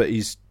Rotherham, but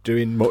he's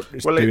doing much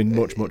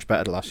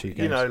better the last few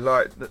games.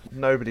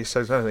 Nobody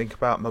says anything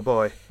about my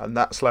boy, and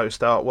that slow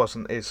start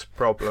wasn't his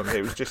problem.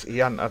 It was just he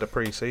hadn't had a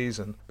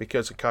pre-season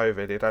because of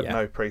COVID. He'd had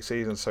no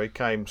pre-season, so he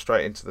came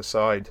straight into the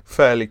side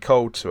fairly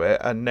cold to it,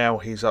 and now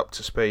he's up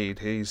to speed.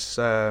 He's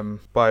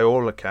by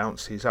all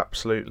accounts, he's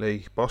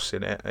absolutely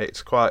bossing it.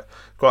 It's quite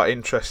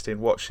interesting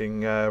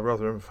watching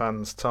Rotherham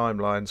fans'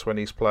 timelines when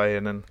he's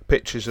playing, and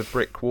pictures of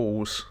brick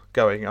walls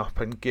going up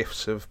and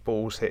gifs of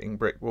balls hitting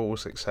brick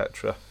walls,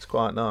 etc. It's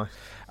quite nice.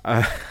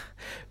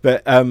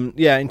 But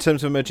in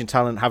terms of emerging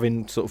talent,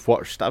 having sort of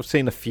watched, I've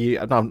seen a few.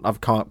 I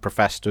can't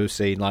profess to have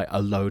seen like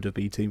a load of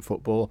B team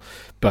football,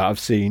 but I've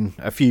seen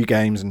a few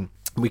games, and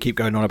We keep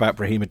going on about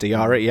Brahima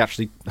Diarra. He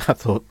actually, I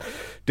thought,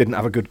 didn't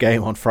have a good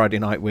game on Friday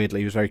night, weirdly.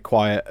 He was very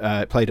quiet.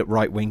 Played at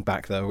right wing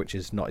back, though, which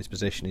is not his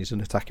position. He's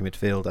an attacking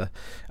midfielder.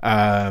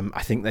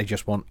 I think they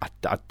just want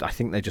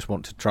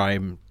to try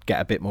and get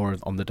a bit more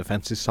on the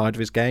defensive side of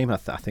his game. I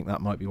think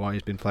that might be why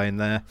he's been playing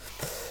there.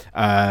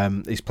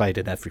 He's played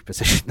in every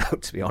position, though,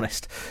 to be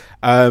honest.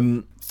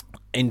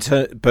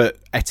 But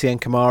Etienne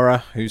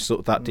Kamara, who's sort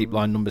of that deep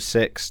line number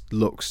 6,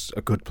 looks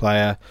a good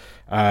player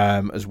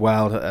as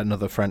well,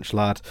 another French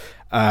lad.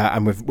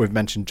 And we've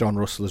mentioned John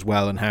Russell as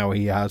well, and how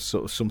he has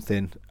sort of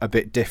something a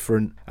bit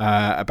different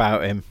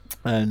about him.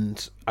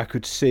 And I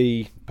could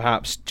see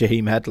perhaps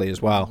Jaheim Headley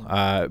as well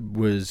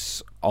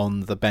was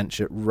on the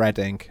bench at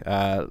Reading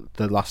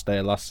the last day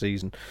of last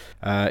season.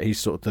 He's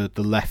sort of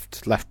the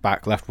left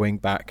back, left wing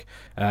back.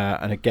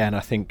 And again, I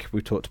think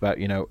we talked about,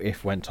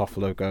 if when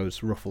Toffolo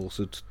goes, Ruffles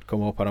would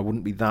come up, and I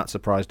wouldn't be that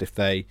surprised if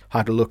they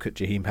had a look at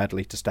Jaheim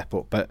Headley to step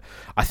up. But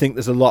I think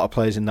there's a lot of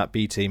players in that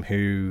B team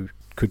who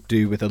could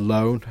do with a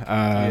loan.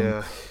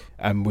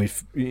 And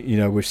we've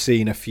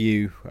seen a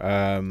few.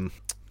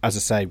 As I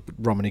say,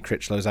 Romany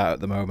Critchlow's out at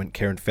the moment,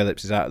 Kieran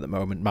Phillips is out at the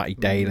moment, Matty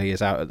Daly is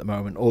out at the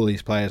moment. All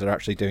these players are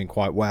actually doing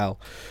quite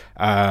well,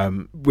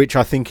 which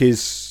I think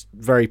is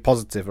very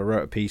positive. I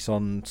wrote a piece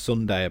on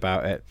Sunday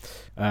about it,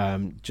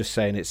 just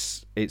saying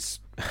it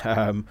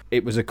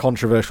was a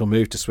controversial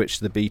move to switch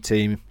to the B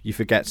team. You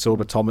forget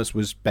Sorba Thomas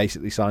was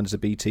basically signed as a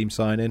B team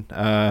signing,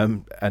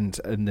 and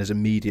there's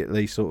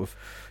immediately sort of,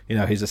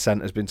 his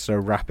ascent has been so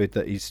rapid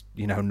that he's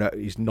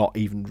not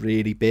even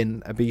really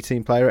been a B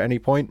team player at any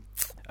point.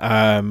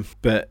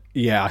 But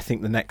yeah, I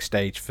think the next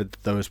stage for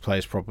those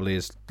players probably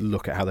is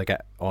look at how they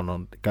get out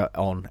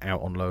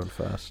on loan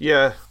first.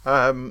 Yeah,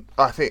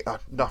 I think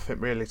nothing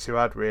really to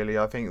add. Really,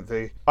 I think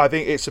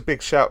it's a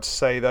big shout to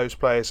say those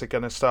players are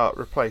going to start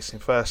replacing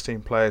first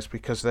team players,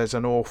 because there's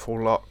an awful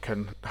lot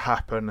can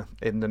happen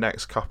in the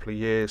next couple of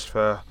years.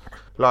 For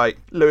like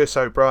Lewis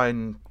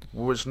O'Brien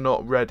was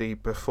not ready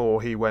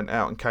before he went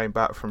out and came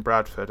back from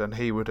Bradford, and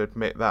he would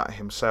admit that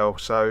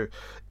himself. So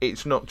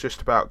it's not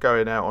just about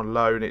going out on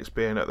loan, it's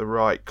being at the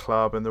right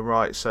club and the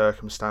right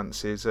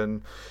circumstances.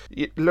 And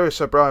Lewis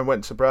O'Brien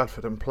went to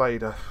Bradford and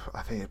played, I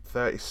think,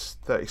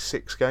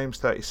 36 games,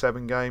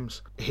 37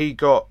 games. He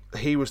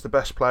was the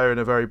best player in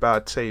a very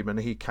bad team, and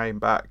he came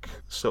back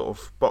sort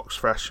of box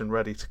fresh and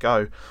ready to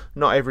go.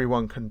 Not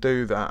everyone can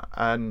do that.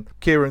 And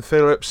Kieran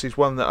Phillips is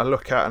one that I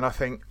look at and I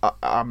think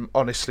I'm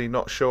honestly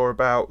not sure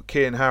about.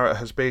 Cian Harratt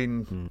has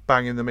been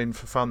banging them in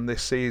for fun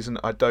this season.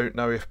 I don't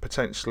know if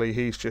potentially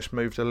he's just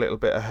moved a little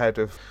bit ahead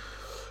of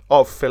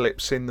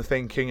Phillips in the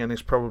thinking, and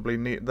is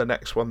probably the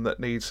next one that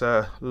needs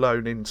a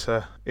loan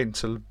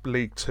into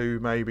League Two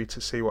maybe to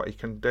see what he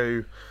can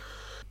do.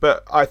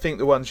 But I think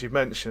the ones you've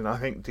mentioned, I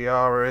think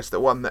Diarra is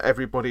the one that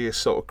everybody is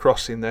sort of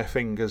crossing their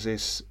fingers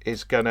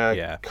is going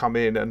to come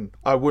in, and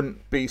I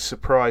wouldn't be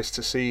surprised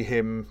to see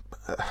him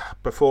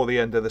before the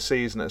end of the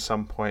season at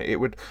some point.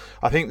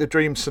 I think the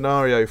dream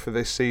scenario for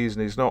this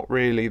season is not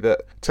really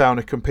that Town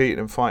are competing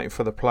and fighting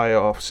for the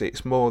playoffs.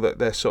 It's more that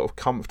they're sort of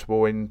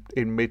comfortable in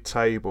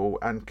mid-table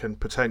and can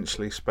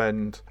potentially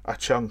spend a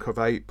chunk of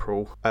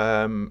April,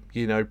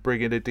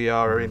 bringing a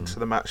Diarra into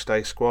the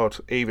matchday squad,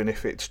 even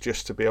if it's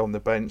just to be on the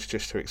bench,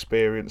 just to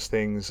experience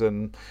things,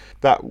 and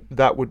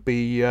that would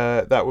be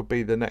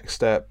the next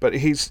step. But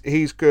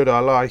he's good. I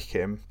like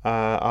him.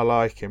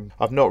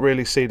 I've not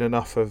really seen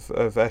enough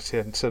of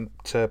Etienne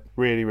to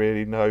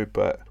really know,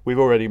 but we've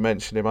already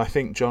mentioned him. I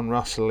think John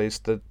Russell is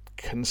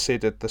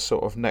considered the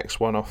sort of next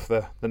one off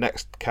the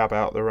next cab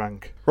out the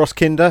rank. Ross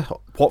Kinder,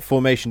 what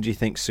formation do you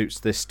think suits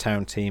this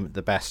Town team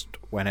the best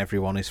when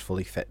everyone is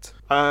fully fit?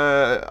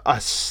 I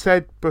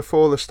said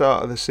before the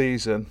start of the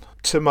season,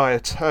 to my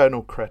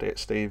eternal credit,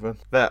 Stephen,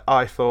 that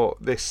I thought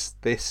this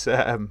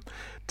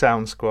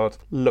Town squad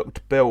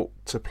looked built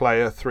to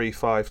play a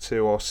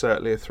 3-5-2 or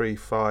certainly a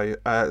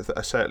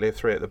 3-5, certainly a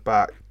 3 at the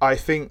back. I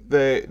think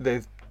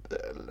they've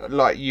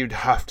you'd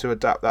have to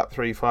adapt that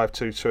 3-5-2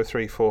 to a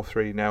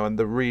 3-4-3 now, and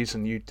the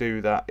reason you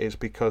do that is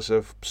because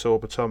of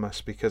Sorba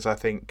Thomas, because I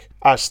think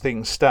as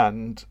things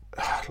stand,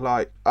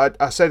 like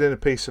I said in a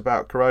piece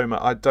about Karoma,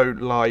 I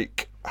don't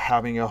like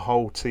having a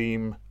whole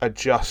team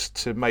adjust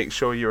to make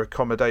sure you're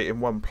accommodating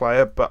one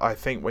player, but I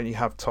think when you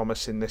have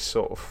Thomas in this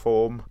sort of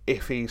form,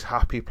 if he's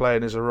happy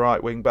playing as a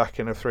right wing back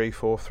in a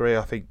 3-4-3,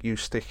 I think you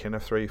stick in a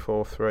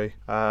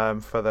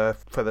 3-4-3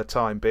 for the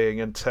time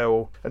being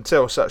until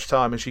such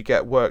time as you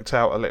get worked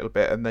out a little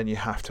bit, and then you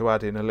have to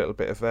add in a little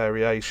bit of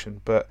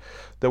variation. But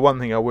the one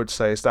thing I would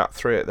say is that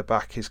 3 at the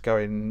back is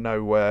going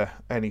nowhere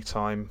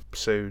anytime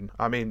soon.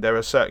 I mean, there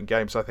are certain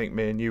games I think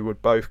me and you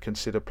would both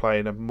consider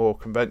playing a more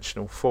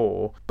conventional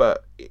 4,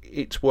 but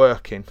it's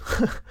working.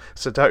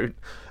 So don't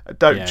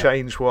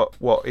change what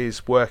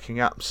is working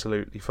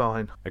absolutely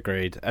fine.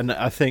 Agreed. And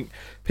I think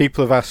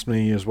people have asked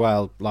me as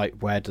well, like,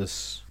 where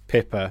does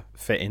Pippa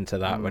fit into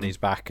that when he's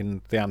back?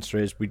 And the answer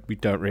is we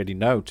don't really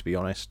know, to be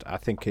honest. I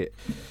think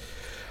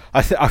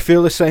I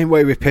feel the same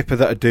way with Pippa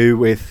that I do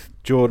with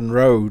Jordan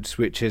Rhodes,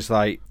 which is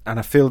like, and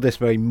I feel this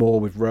way more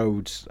with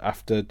Rhodes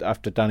after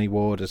Danny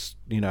Ward has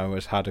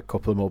had a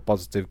couple of more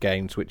positive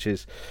games, which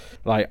is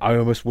like, I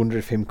almost wonder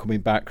if him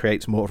coming back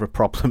creates more of a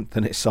problem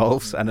than it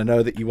solves. And I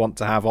know that you want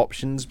to have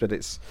options, but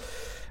it's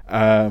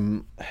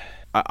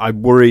I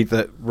worry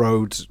that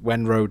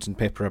when Rhodes and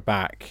Pippa are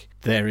back,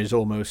 there is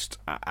almost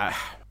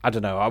I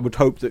don't know. I would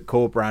hope that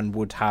Corberán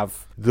would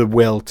have the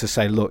will to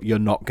say, look, you're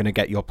not going to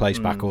get your place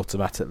back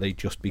automatically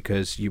just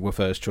because you were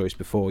first choice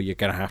before. You're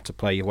going to have to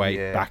play your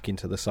way back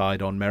into the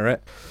side on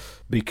merit.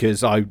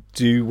 Because I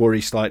do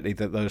worry slightly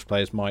that those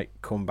players might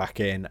come back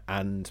in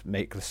and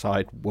make the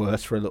side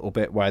worse for a little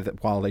bit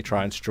while they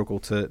try and struggle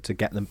to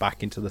get them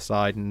back into the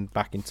side and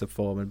back into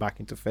form and back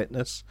into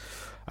fitness.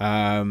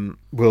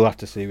 We'll have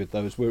to see with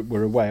those.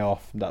 We're a way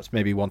off. That's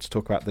maybe one to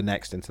talk about the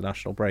next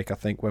international break, I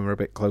think, when we're a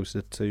bit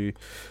closer to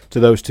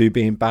those two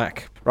being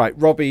back. Right,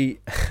 Robbie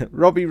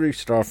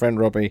Rooster, our friend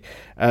Robbie.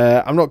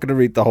 I'm not going to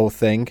read the whole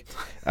thing,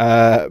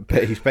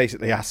 but he's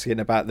basically asking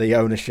about the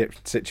ownership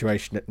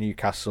situation at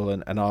Newcastle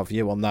and our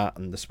view on that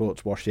and the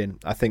sports washing.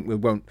 I think we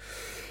won't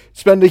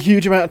spend a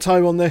huge amount of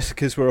time on this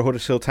because we're a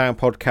Huddersfield Town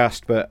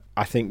podcast, but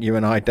I think you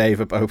and I,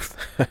 Dave, are both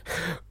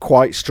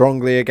quite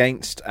strongly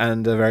against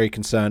and are very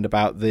concerned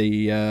about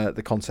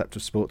the concept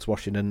of sports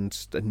washing,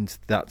 and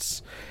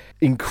that's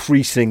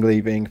increasingly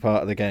being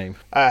part of the game.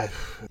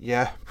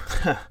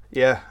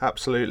 Yeah,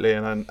 absolutely,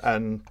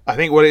 and I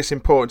think what it's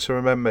important to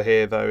remember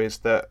here, though, is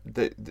that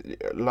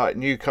like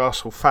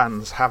Newcastle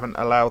fans haven't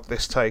allowed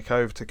this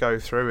takeover to go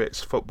through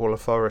its football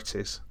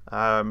authorities.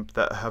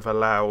 That have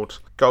allowed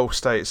Gulf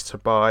states to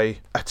buy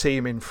a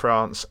team in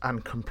France,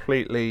 and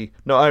completely,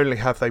 not only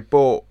have they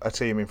bought a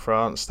team in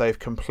France, they've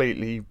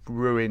completely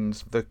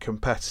ruined the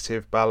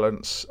competitive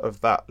balance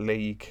of that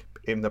league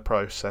in the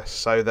process,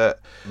 so that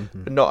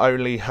not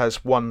only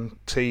has one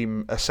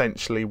team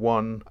essentially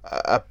won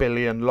 $1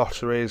 billion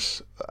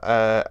lotteries,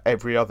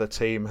 every other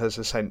team has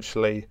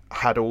essentially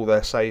had all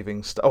their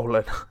savings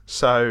stolen.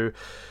 So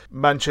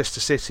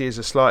Manchester City is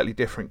a slightly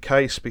different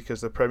case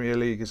because the Premier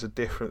League is a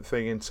different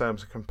thing in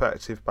terms of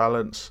competitive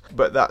balance,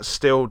 but that's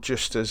still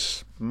just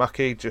as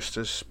mucky, just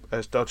as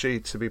dodgy,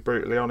 to be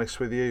brutally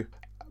honest with you.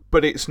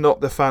 But it's not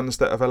the fans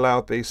that have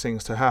allowed these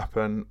things to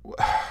happen.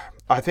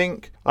 I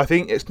think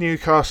it's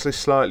Newcastle is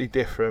slightly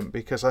different,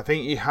 because I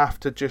think you have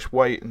to just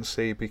wait and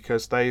see,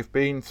 because they've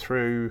been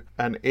through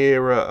an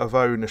era of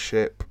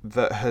ownership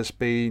that has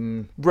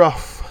been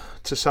rough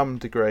to some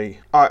degree.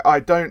 I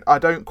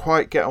don't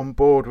quite get on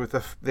board with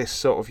this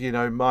sort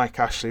of, Mike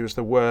Ashley was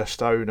the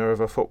worst owner of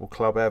a football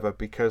club ever,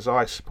 because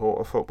I support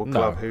a football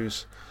club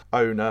whose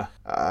owner,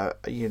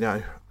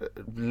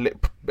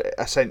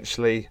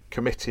 essentially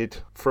committed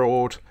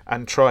fraud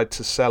and tried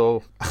to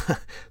sell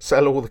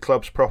all the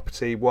club's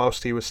property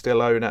whilst he was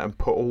still owner and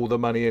put all the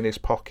money in his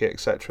pocket,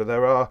 etc.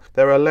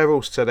 There are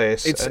levels to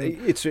this.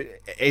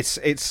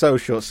 It's so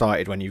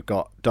short-sighted when you've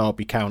got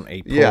Derby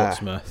County,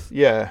 Portsmouth,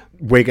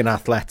 Wigan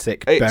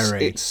Athletic,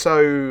 Bury. It's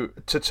so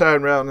to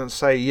turn around and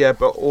say,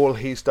 but all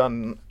he's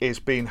done is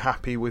been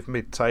happy with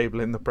mid-table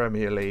in the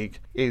Premier League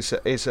is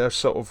a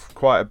sort of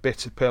quite a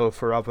bitter pill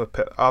for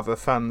other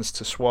fans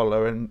to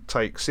swallow and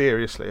take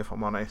seriously, if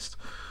I'm honest.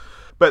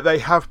 But they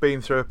have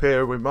been through a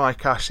period with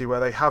Mike Ashley where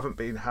they haven't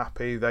been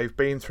happy. They've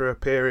been through a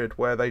period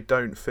where they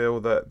don't feel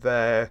that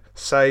their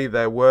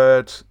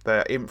word,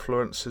 their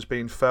influence has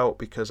been felt,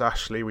 because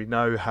Ashley, we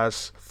know,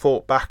 has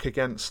fought back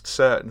against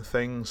certain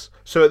things.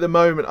 So at the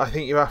moment, I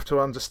think you have to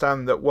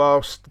understand that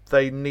whilst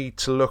they need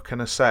to look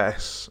and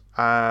assess,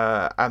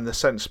 and the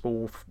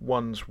sensible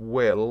ones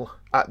will,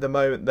 at the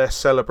moment they're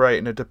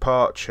celebrating a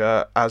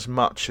departure as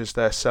much as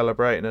they're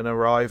celebrating an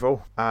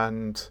arrival.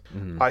 And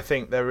I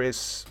think there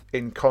is,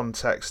 in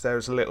context,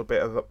 there's a little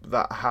bit of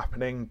that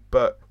happening.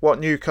 But what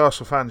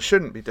Newcastle fans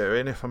shouldn't be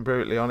doing, if I'm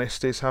brutally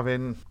honest, is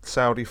having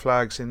Saudi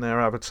flags in their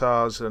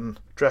avatars and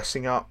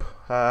dressing up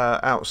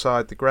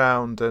outside the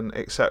ground and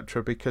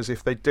etc. Because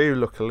if they do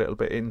look a little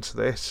bit into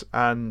this,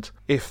 and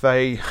if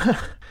they...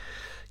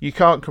 You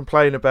can't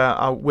complain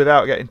about,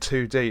 without getting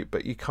too deep,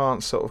 but you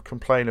can't sort of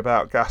complain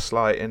about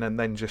gaslighting and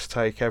then just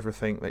take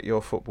everything that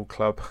your football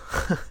club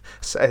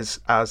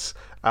says as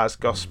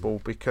gospel,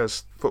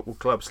 because football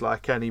clubs,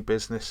 like any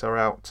business, are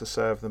out to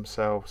serve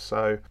themselves.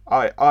 So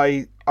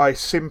I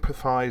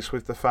sympathise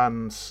with the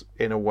fans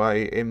in a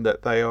way, in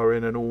that they are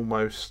in an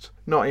almost,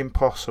 not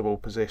impossible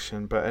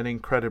position, but an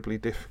incredibly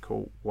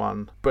difficult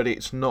one. But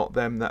it's not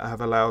them that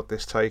have allowed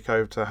this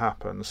takeover to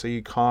happen. So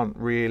you can't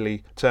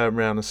really turn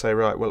around and say,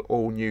 right, well,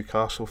 all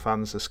Newcastle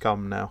fans are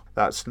scum now.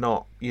 That's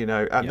not,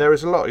 and there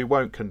is a lot who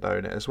won't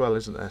condone it as well,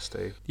 isn't there,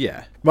 Steve?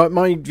 Yeah.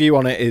 My view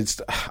on it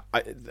is,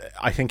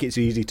 I think it's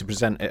easy to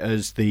present it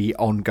as the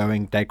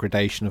ongoing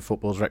degradation of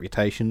football's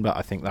reputation, but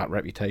I think that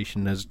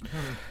reputation has,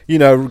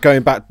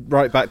 going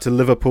right back to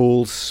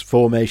Liverpool's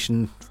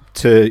formation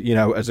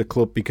to, as a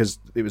club, because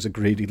it was a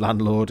greedy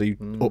landlord who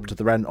upped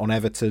the rent on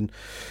Everton,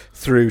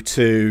 through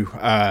to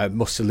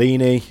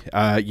Mussolini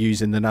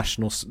using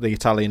the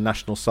Italian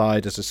national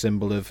side as a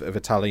symbol of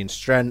Italian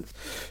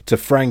strength, to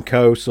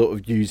Franco sort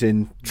of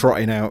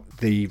trotting out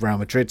the Real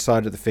Madrid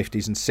side of the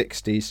 50s and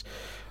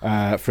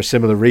 60s for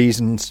similar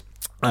reasons.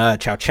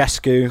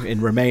 Ceausescu in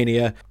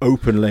Romania,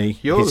 openly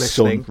You're his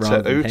listening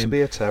son, to Who to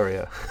Be a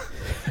Terrier.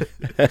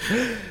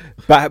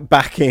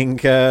 backing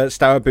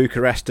Steaua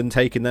Bucharest and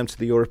taking them to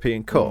the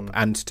European Cup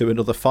and to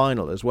another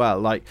final as well.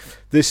 Like,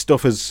 this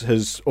stuff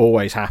has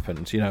always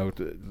happened.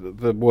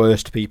 The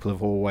worst people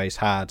have always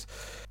had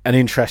an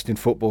interest in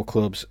football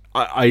clubs.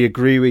 I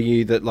agree with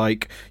you that,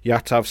 like, you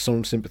have to have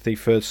some sympathy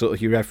for sort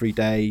of your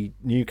everyday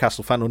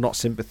Newcastle fan, or not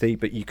sympathy,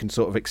 but you can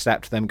sort of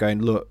accept them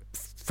going, look,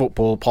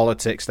 football,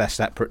 politics, they're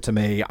separate to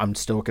me. I'm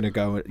still going to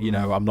go,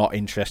 I'm not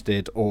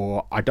interested,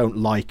 or I don't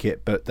like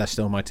it, but they're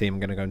still my team.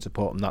 I'm going to go and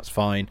support them. That's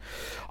fine.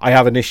 I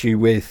have an issue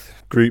with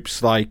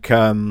groups like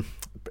their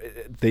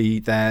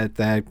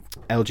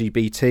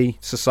LGBT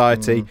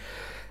society,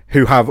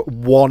 who have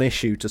one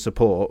issue to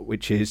support,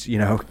 which is,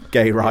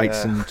 gay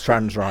rights and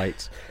trans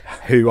rights,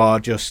 who are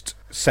just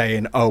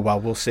saying, oh, well,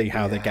 we'll see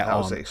how they get on. That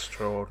was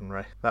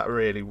extraordinary. That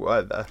really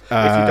was. If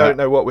you don't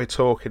know what we're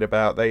talking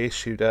about, they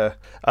issued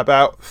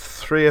about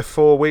 3 or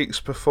 4 weeks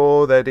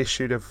before, they'd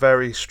issued a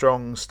very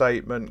strong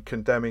statement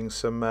condemning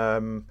some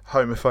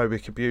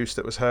homophobic abuse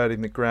that was heard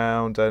in the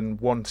ground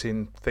and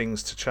wanting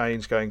things to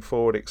change going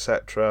forward,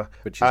 etc.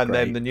 And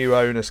then the new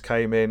owners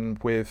came in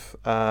with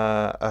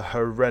a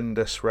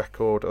horrendous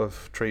record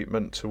of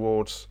treatment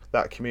towards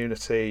that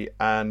community,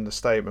 and the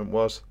statement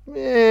was,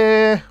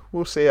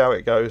 we'll see how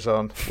it goes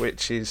on,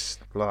 which is,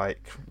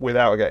 like,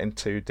 without getting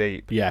too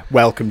deep,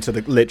 welcome to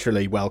the club.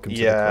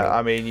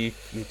 I mean, you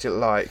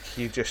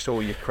just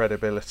all your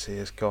credibility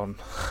has gone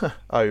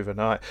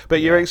overnight.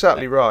 But you're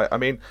exactly right. I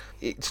mean,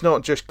 it's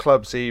not just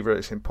clubs either.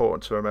 It's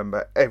important to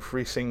remember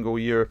every single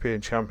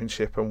European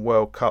Championship and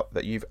World Cup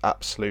that you've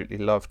absolutely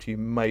loved, you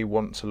may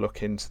want to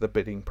look into the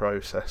bidding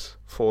process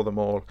for them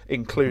all,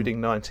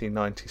 including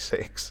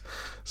 1996.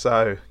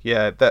 So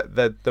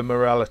the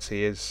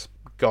morality is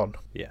gone.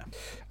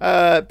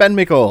 Ben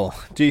McGall,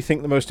 do you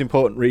think the most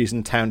important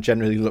reason Town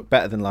generally look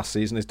better than last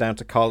season is down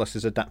to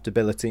Carlos's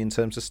adaptability in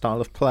terms of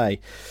style of play?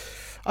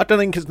 I don't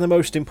think it's the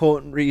most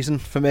important reason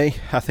for me.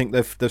 I think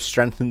they've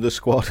strengthened the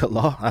squad a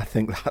lot. I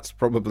think that's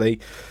probably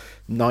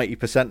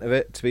 90% of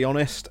it, to be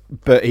honest.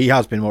 But he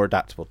has been more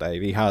adaptable,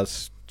 Dave. He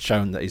has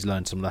shown that he's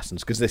learned some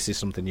lessons, because this is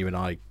something you and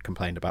I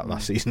complained about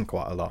last season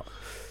quite a lot.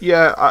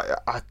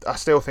 I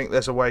still think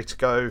there's a way to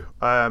go.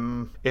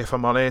 If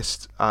I'm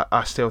honest,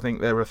 I still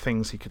think there are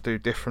things he could do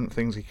different,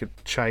 things he could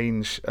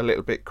change a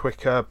little bit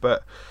quicker,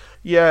 but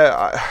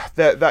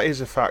that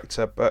is a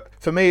factor. But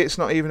for me, it's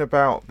not even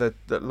about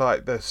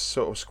the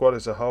sort of squad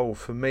as a whole.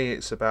 For me,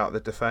 it's about the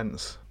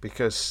defence,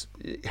 because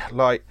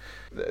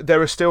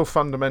there are still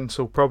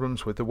fundamental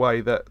problems with the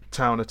way that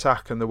Town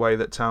attack and the way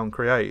that Town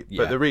create.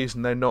 But the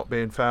reason they're not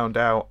being found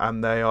out,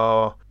 and they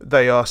are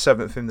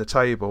 7th in the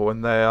table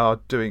and they are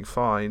doing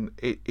fine,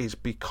 it is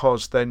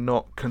because they're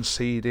not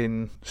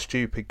conceding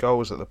stupid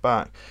goals at the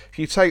back. If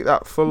you take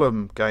that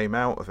Fulham game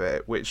out of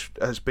it, which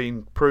has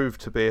been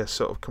proved to be a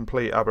sort of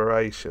complete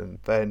aberration,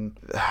 then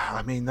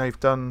I mean, they've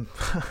done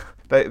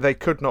they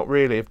could not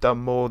really have done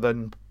more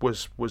than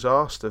was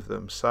asked of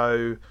them.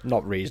 So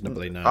not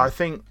reasonably, no. I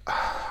think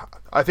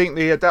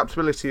the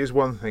adaptability is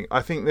one thing.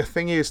 I think the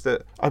thing is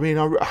that, I mean,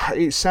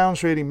 it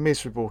sounds really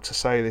miserable to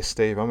say this,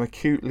 Steve. I'm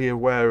acutely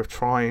aware of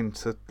trying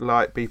to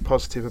be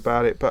positive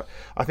about it, but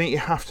I think you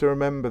have to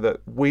remember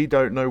that we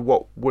don't know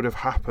what would have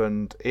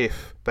happened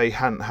if they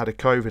hadn't had a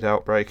COVID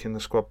outbreak in the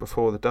squad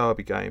before the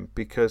Derby game,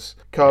 because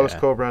Carlos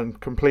Corberán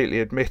completely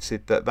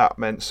admitted that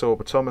meant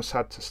Sorba Thomas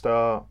had to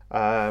start.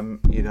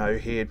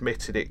 He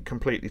admitted it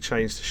completely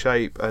changed the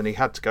shape, and he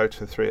had to go to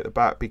the 3 at the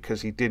back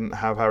because he didn't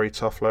have Harry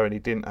Toffler and he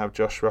didn't have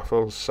Josh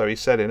Ruffles. So he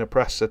said in a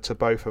presser to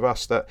both of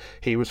us that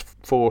he was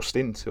forced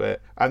into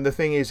it. And the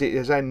thing is, it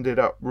has ended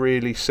up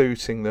really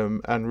suiting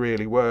them and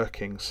really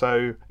working.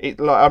 So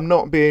I'm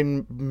not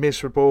being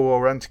miserable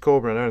or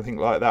anti-Corberán or anything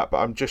like that, but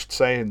I'm just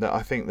saying that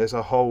I think there's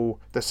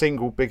the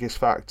single biggest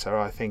factor,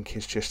 I think,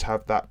 is just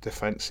have that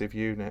defensive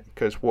unit,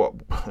 because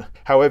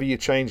however you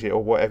change it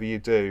or whatever you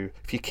do,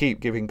 if you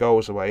keep giving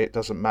goals away, it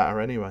doesn't matter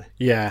anyway.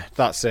 Yeah,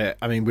 that's it.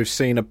 I mean, we've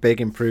seen a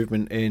big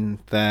improvement in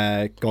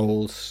their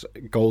goals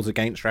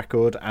against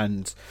record,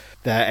 and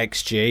their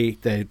XG,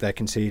 they're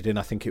conceding,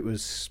 I think it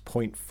was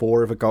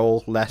 0.4 of a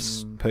goal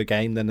less per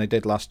game than they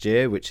did last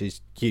year, which is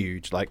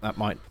huge. Like, that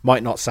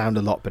might not sound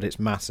a lot, but it's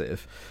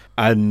massive.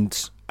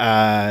 And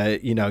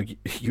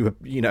you're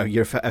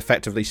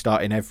effectively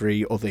starting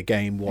every other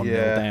game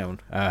 1-0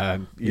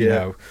 down.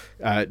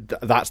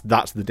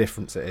 That's the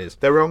difference. It is.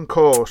 They're on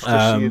course,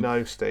 just so you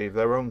know, Steve.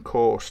 They're on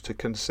course to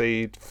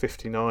concede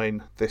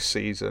 59 this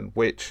season,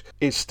 which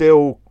is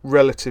still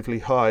relatively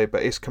high,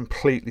 but it's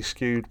completely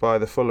skewed by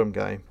the Fulham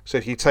game. So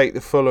if you take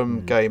the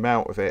Fulham game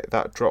out of it,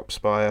 that drops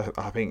by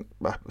I think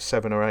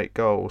 7 or 8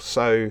 goals.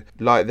 So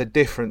like the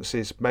difference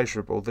is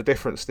measurable. The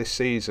difference this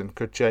season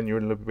could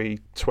genuinely be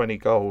 20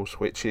 goals,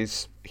 which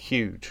is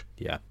huge.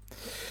 Yeah.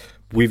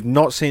 We've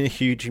not seen a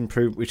huge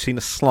improvement. We've seen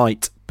a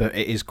slight, but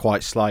it is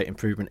quite slight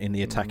improvement in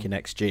the attacking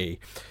XG.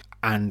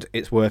 And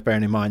it's worth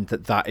bearing in mind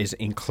that is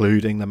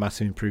including the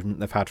massive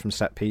improvement they've had from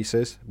set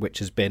pieces, which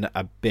has been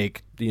a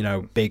big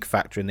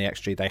factor in the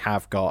XG they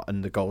have got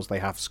and the goals they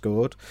have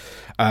scored,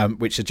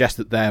 which suggests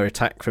that their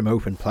attack from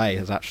open play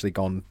has actually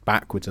gone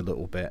backwards a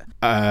little bit.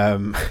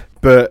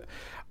 But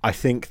I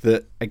think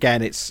that,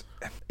 again, it's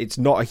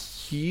not a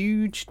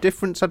huge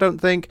difference, I don't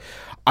think.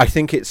 I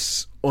think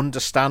it's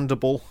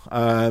understandable,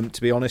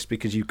 to be honest,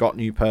 because you've got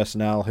new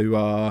personnel who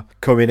are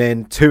coming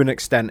in. To an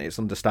extent, it's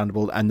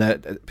understandable, and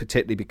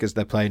particularly because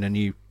they're playing a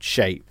new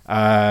shape.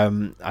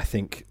 I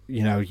think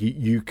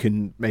you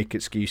can make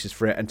excuses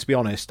for it, and to be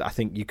honest, I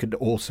think you could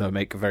also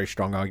make a very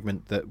strong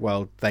argument that,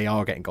 well, they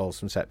are getting goals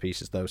from set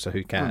pieces though, so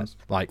who cares?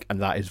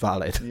 And that is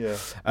valid. Yeah.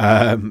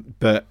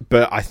 But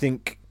I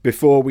think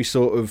before we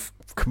sort of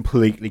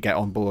completely get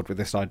on board with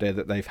this idea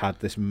that they've had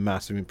this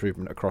massive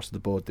improvement across the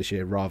board this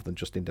year rather than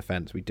just in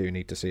defence, we do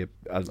need to see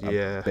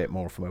a bit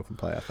more from open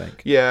play, I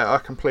think. Yeah, I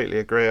completely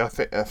agree. I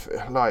think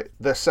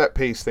the set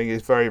piece thing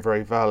is very,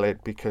 very valid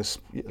because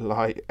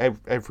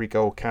every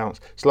goal counts.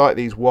 It's like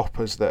these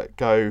whoppers that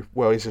go,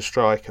 well, he's a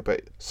striker,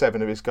 but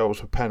 7 of his goals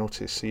were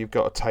penalties, so you've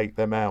got to take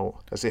them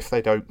out as if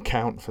they don't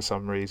count for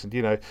some reason.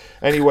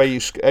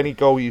 Any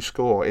goal you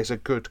score is a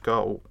good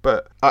goal.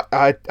 But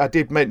I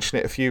did mention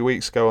it a few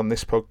weeks ago on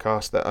this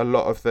podcast that a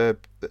lot of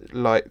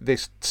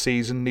this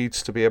season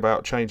needs to be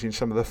about changing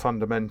some of the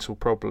fundamental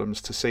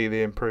problems to see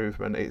the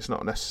improvement. It's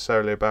not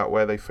necessarily about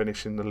where they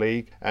finish in the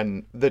league,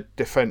 and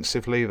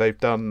defensively they've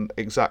done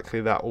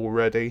exactly that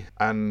already,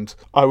 and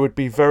I would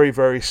be very,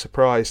 very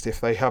surprised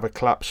if they have a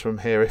collapse from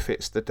here if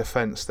it's the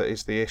defence that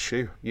is the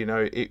issue.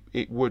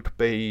 It would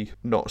be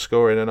not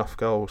scoring enough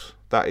goals.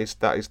 That is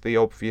the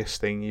obvious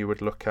thing you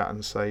would look at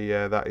and say,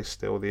 yeah, that is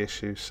still the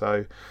issue.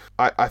 So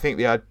I think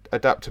the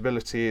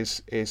adaptability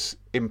is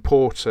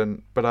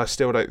important, but I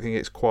still don't think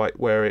it's quite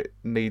where it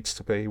needs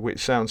to be, which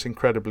sounds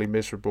incredibly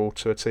miserable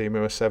to a team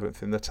who are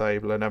 7th in the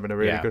table and having a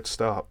really good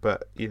start.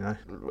 But,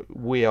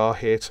 we are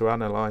here to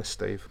analyse,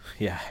 Steve.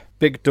 Yeah.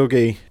 Big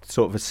Dougie,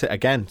 do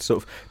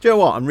you know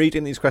what? I'm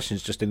reading these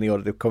questions just in the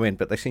order they've come in,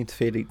 but they seem to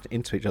feed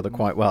into each other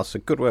quite well, so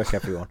good work,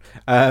 everyone.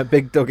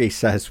 Big Dougie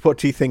says, what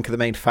do you think are the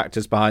main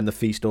factors behind the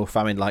feast or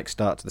famine-like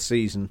start to the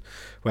season,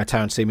 where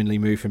Town seemingly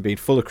moved from being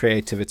full of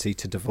creativity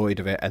to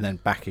devoid of it and then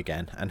back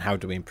again, and how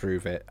do we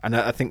improve it? And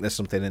I think there's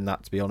something in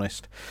that, to be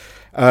honest.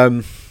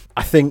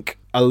 I think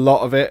a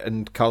lot of it,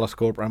 and Carlos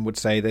Corberán would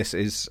say this,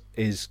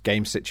 is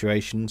game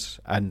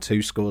situations and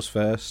who scores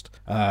first,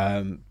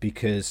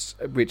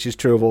 which is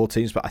true of all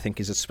teams, but I think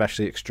is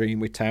especially extreme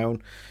with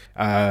Town,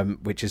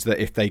 which is that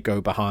if they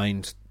go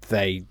behind,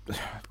 there's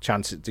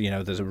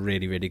a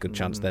really, really good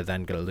chance they're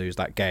then going to lose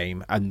that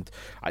game. And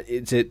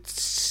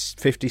it's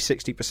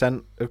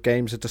 50-60% of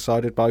games are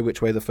decided by which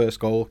way the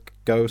first goal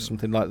goes,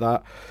 something like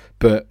that.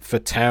 But for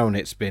Town,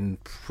 it's been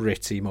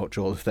pretty much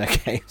all of their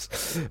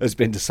games has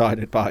been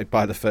decided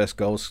by the first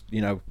goals.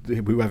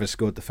 Whoever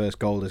scored the first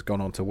goal has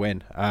gone on to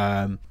win.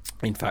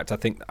 In fact, I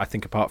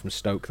think apart from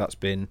Stoke, that's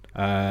been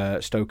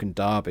Stoke and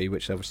Derby,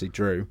 which obviously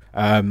drew.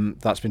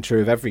 That's been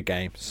true of every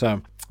game.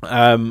 So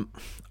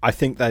I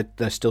think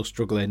they're still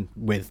struggling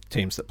with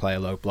teams that play a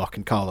low block,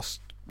 and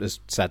Carlos has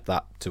said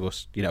that to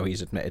us.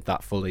 He's admitted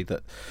that fully,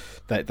 that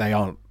they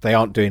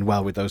aren't doing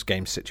well with those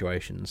game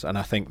situations, and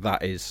I think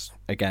that is,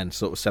 again,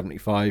 sort of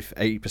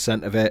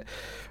 75-80% of it.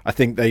 I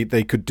think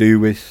they could do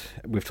with,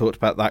 we've talked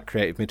about that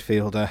creative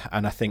midfielder,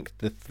 and I think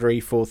the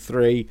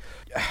 3-4-3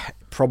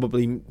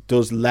 probably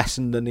does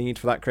lessen the need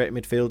for that creative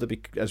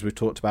midfielder, as we've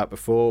talked about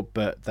before,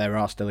 but there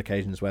are still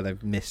occasions where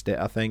they've missed it,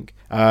 I think.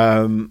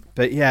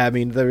 But yeah, I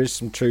mean, there is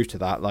some truth to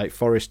that. Like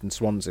Forest and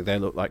Swansea, they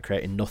look like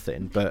creating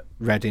nothing, but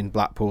Reading,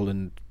 Blackpool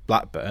and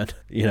Blackburn,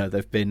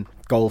 they've been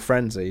goal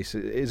frenzies.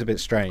 It is a bit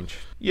strange.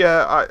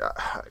 Yeah,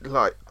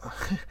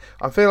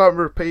 I feel I'm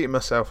repeating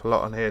myself a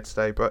lot on here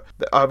today, but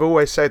I've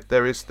always said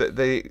there is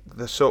the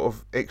sort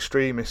of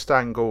extremist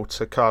angle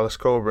to Carlos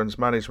Corberán's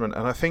management,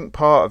 and I think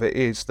part of it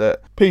is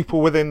that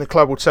people within the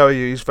club will tell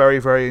you he's very,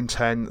 very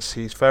intense.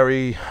 He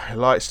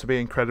likes to be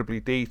incredibly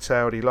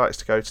detailed. He likes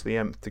to go to the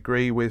nth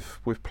degree with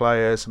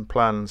players and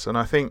plans, and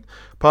I think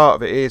part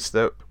of it is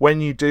that when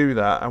you do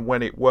that and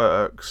when it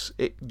works,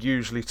 it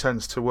usually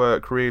tends to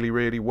work really,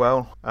 really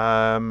well.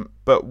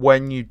 But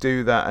when you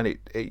do that and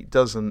it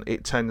doesn't,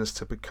 it tends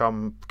to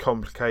become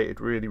complicated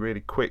really,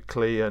 really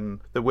quickly,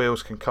 and the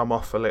wheels can come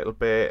off a little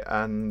bit,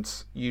 and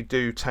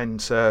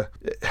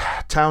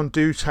Town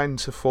do tend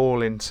to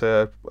fall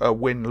into a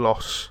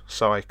win-loss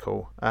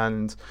cycle.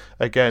 And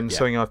again,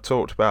 something I've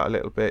talked about a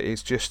little bit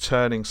is just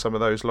turning some of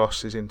those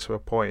losses into a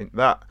point.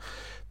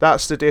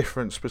 That's the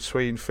difference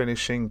between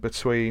finishing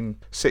between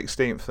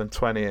 16th and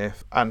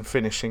 20th and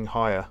finishing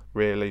higher,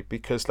 really,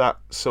 because that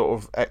sort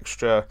of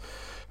extra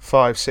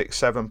 5, 6,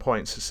 7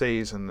 points a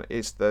season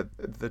is the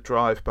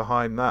drive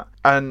behind that.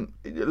 And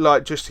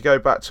like, just to go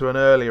back to an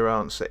earlier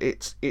answer,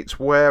 it's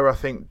where I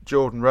think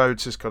Jordan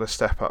Rhodes has got to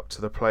step up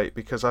to the plate,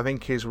 because I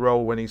think his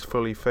role when he's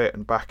fully fit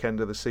and back end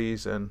of the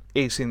season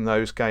is in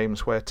those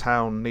games where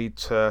Town need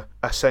to,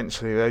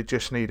 essentially they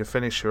just need a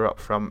finisher up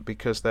front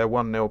because they're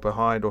 1-0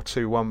 behind or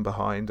 2-1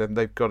 behind, and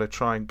they've got to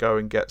try and go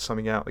and get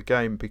something out of the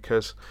game,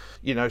 because,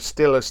 you know,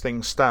 still as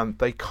things stand,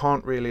 they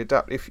can't really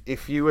adapt.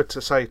 If you were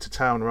to say to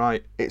Town,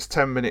 right, it's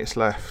 10 minutes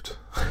left,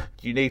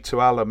 you need to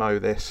Alamo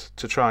this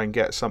to try and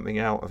get something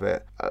out of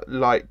it.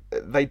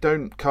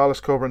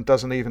 Carlos Corberán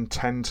doesn't even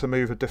tend to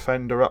move a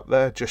defender up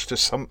there just as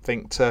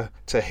something to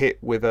hit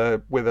with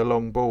a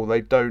long ball.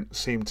 They don't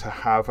seem to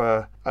have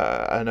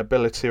an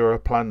ability or a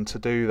plan to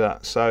do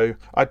that. So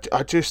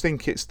I just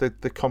think it's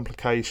the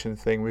complication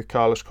thing with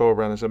Carlos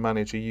Corberán as a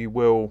manager. You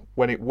will,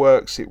 when it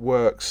works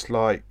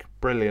like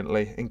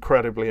brilliantly,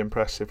 incredibly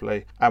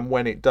impressively, and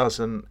when it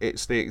doesn't,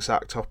 it's the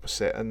exact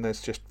opposite, and there's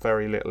just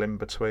very little in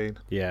between.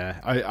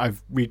 Yeah,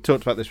 we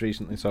talked about this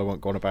recently, so I won't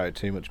go on about it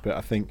too much, but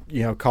I think,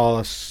 you know,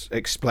 Carlos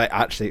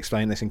actually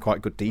explained this in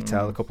quite good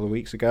detail a couple of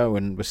weeks ago,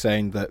 and was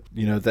saying that,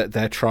 you know, that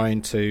they're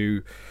trying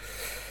to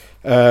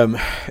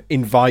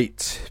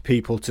invite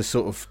people to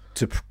sort of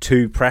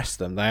to press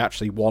them. They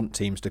actually want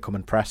teams to come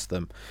and press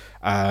them,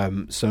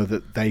 so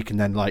that they can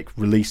then like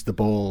release the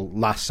ball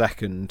last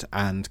second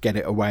and get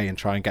it away and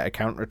try and get a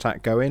counter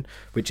attack going,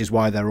 which is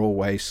why they're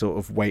always sort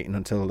of waiting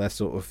until they're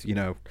sort of, you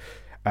know,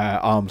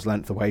 arm's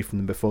length away from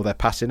them before they're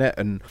passing it.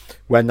 And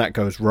when that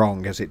goes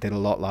wrong, as it did a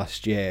lot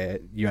last year,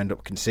 you end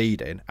up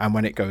conceding, and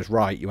when it goes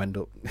right, you end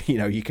up, you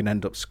know, you can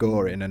end up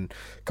scoring. And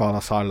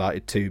Carlos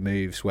highlighted 2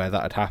 moves where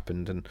that had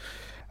happened. And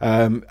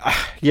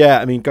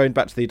I mean, going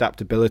back to the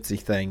adaptability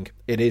thing,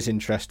 it is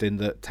interesting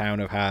that Town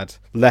have had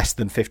less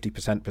than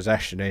 50%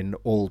 possession in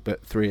all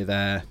but 3 of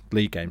their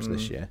league games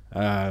this year.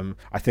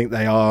 I think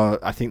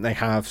they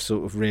have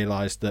sort of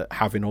realised that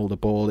having all the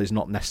ball is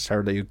not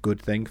necessarily a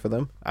good thing for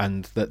them,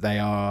 and that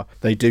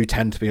they do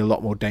tend to be a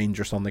lot more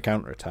dangerous on the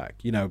counter attack.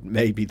 You know,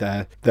 maybe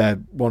they're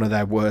one of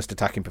their worst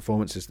attacking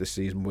performances this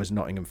season was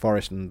Nottingham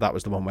Forest, and that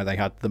was the one where they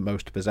had the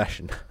most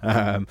possession.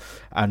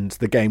 And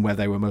the game where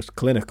they were most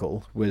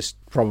clinical was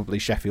probably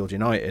Sheffield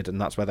United,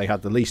 and that's where they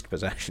had the least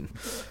possession.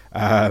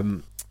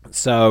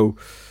 So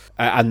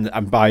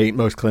by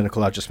most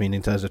clinical, I just mean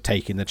in terms of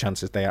taking the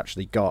chances they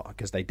actually got,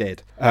 because they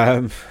did.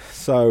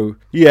 So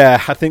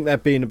yeah, I think they're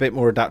being a bit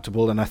more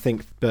adaptable, and I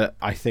think,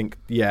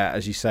 yeah,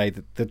 as you say,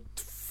 the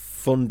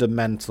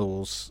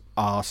fundamentals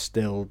are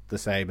still the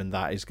same, and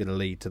that is going to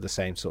lead to the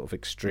same sort of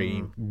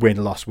extreme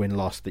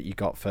win-loss that you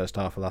got first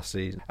half of last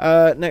season.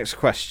 Next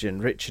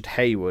question. Richard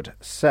Haywood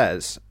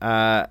says,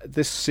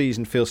 this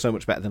season feels so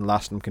much better than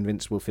last. I'm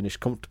convinced we'll finish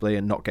comfortably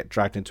and not get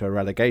dragged into a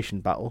relegation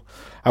battle.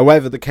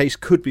 However, the case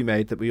could be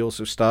made that we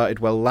also started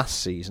well last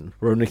season.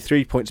 We're only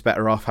 3 points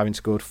better off, having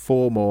scored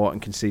 4 more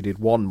and conceded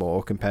 1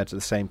 more compared to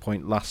the same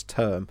point last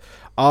term.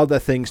 Are there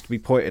things to be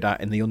pointed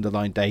at in the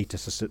underlying data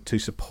to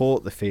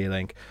support the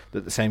feeling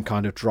that the same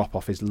kind of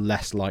drop-off is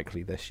less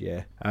likely this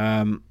year?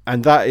 And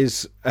that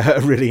is a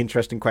really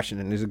interesting question,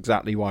 and is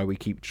exactly why we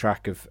keep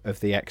track of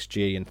the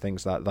XG and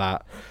things like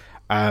that.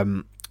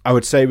 I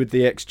would say with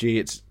the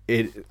XG,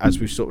 as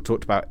we've sort of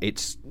talked about,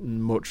 it's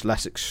much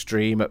less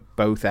extreme at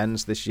both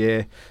ends this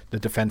year. The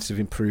defensive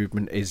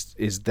improvement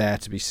is there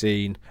to be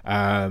seen.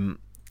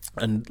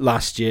 And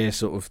last year,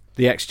 sort of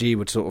the XG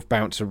would sort of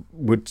bounce,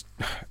 would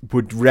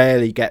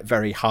rarely get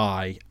very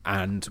high,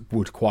 and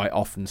would quite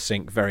often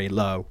sink very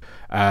low.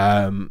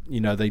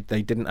 You know, they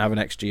didn't have an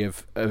XG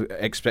of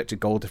expected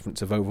goal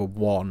difference of over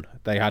 1.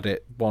 They had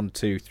it 1,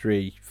 2,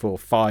 3, 4,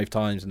 5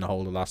 times in the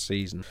whole of last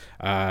season,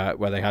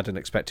 where they had an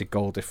expected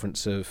goal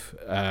difference of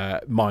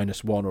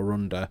 -1 or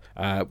under.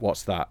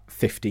 What's that?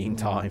 15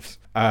 times.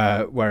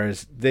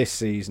 Whereas this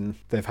season,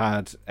 they've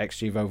had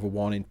XG of over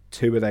 1 in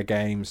 2 of their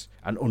games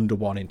and under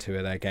 1 in 2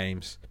 of their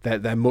games.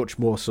 They're much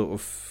more sort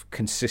of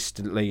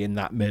consistently in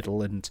that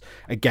middle, and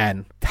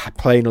again,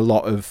 playing a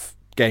lot of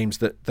games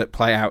that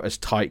play out as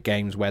tight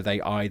games where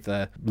they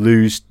either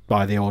lose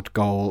by the odd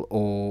goal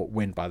or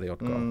win by the odd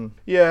goal.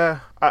 Yeah,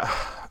 how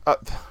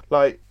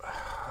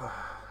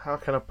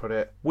can I put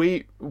it?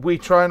 We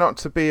try not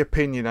to be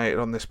opinionated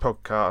on this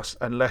podcast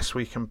unless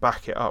we can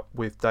back it up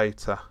with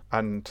data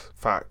and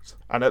fact.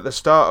 And at the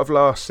start of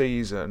last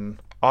season,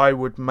 I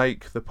would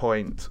make the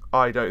point,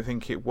 I don't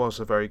think it was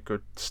a very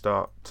good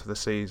start to the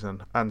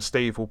season, and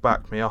Steve will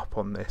back me up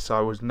on this. I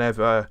was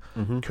never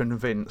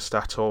convinced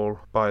at all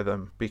by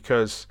them,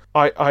 because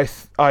I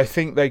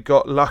think they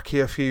got lucky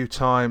a few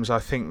times. I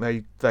think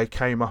they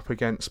came up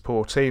against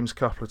poor teams a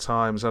couple of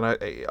times, and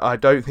I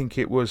don't think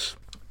it was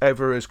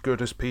ever as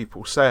good as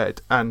people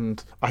said.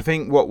 And I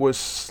think what was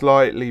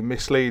slightly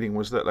misleading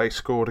was that they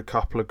scored a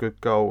couple of good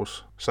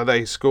goals. So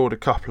they scored a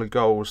couple of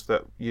goals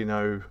that,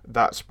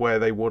 that's where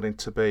they wanted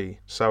to be.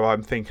 So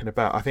I'm thinking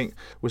about, who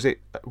was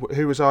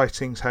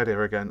Eiting's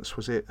header against?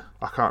 Was it,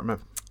 I can't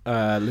remember.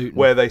 Luton.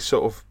 Where they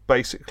sort of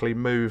basically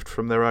moved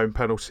from their own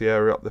penalty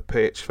area up the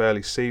pitch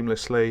fairly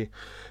seamlessly.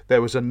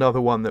 There was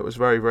another one that was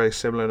very, very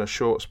similar in a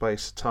short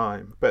space of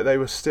time. But they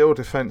were still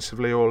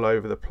defensively all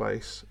over the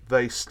place.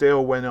 They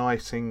still, when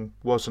Eiting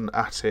wasn't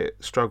at it,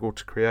 struggled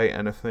to create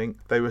anything.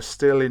 They were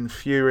still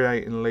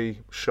infuriatingly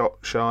shot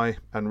shy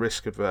and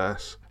risk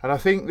adverse. And I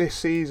think this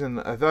season,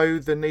 although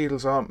the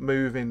needles aren't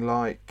moving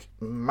like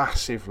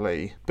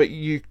massively, but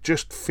you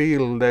just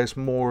feel there's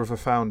more of a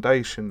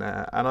foundation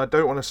there. And I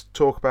don't want to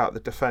talk about the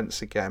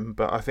defence again,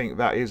 but I think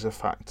that is a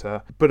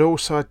factor. But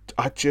also,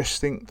 I just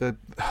think that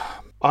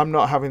I'm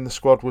not having the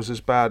squad was as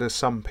bad as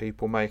some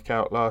people make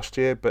out last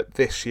year, but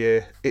this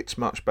year it's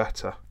much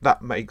better.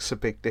 That makes a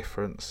big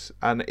difference,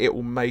 and it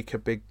will make a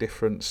big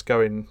difference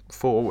going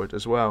forward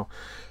as well.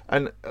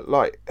 And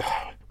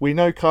we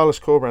know Carlos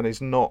Corberán is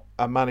not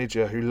a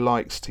manager who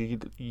likes to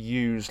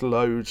use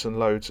loads and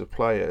loads of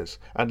players,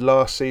 and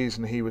last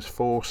season he was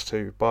forced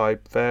to by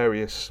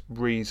various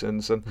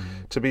reasons, and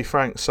to be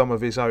frank, some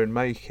of his own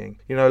making.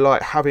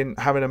 Having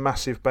a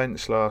massive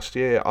bench last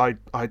year, I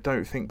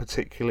don't think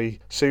particularly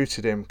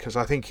suited him, because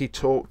I think he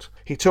talked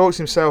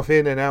himself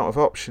in and out of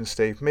options,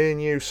 Steve. Me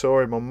and you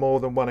saw him on more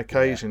than one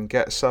occasion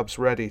get subs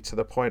ready to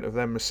the point of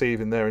them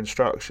receiving their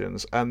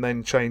instructions and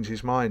then change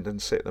his mind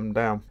and sit them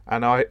down.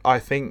 And I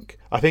think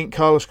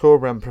Carlos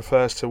Corberán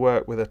prefers to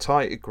work with a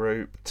tighter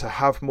group, to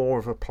have more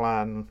of a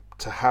plan,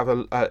 to have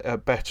a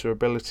better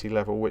ability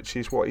level, which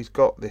is what he's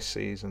got this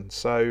season.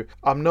 So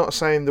I'm not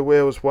saying the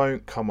wheels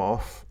won't come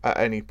off at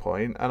any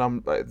point,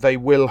 and they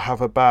will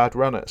have a bad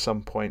run at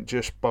some point,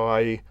 just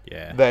by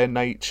their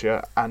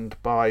nature and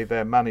by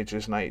their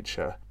manager's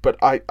nature. But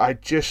I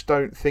just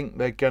don't think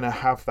they're going to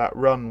have that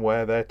run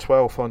where they're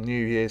 12th on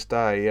New Year's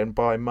Day and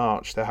by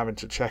March they're having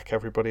to check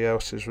everybody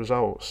else's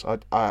results.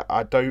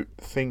 I don't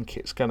think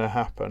it's going to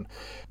happen.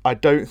 I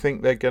don't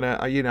think they're going to,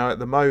 at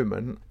the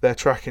moment, they're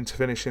tracking to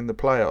finish in the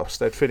playoffs.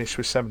 They'd finish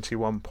with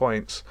 71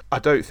 points. I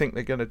don't think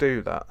they're going to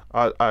do that.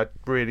 I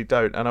really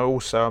don't. And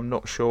I'm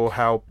not sure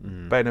how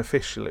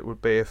beneficial it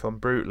would be, if I'm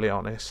brutally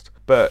honest.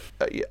 But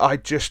I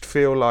just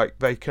feel like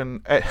they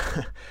can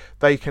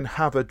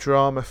have a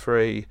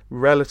drama-free,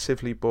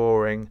 relatively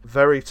boring,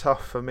 very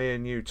tough for me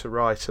and you to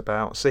write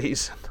about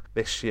season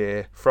this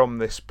year from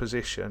this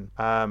position,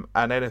 and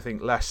anything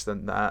less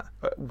than that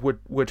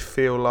would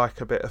feel like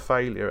a bit of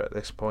failure at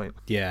this point.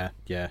 Yeah,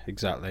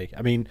 exactly.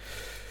 I mean,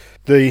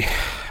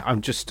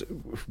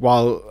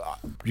 while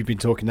you've been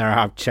talking there,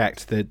 I've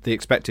checked the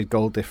expected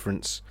goal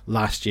difference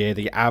last year.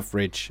 The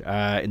average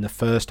in the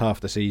first half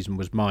of the season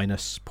was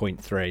minus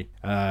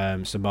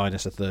 0.3, so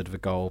minus a third of a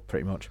goal,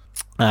 pretty much.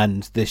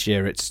 And this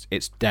year it's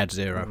dead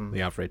zero,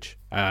 the average.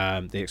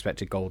 The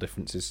expected goal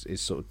difference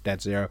is sort of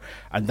dead zero,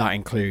 and that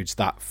includes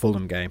that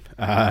Fulham game,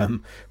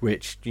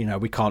 which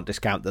we can't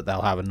discount that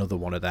they'll have another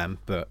one of them.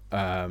 But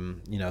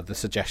the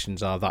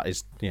suggestions are that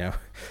is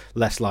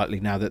less likely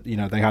now that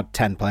they had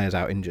 10 players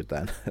out injured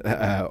then,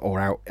 or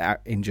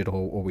out injured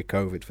or with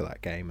COVID for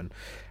that game, and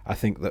I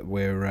think that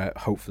we're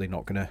hopefully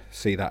not going to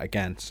see that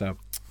again. So.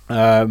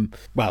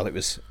 It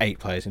was 8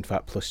 players, in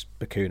fact, plus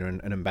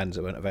Bakuna and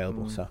Mbenza weren't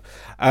available. So,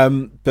 I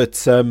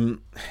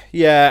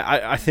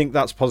think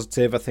that's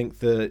positive. I think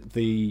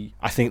the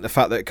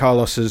fact that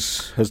Carlos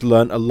has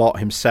learnt a lot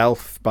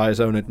himself, by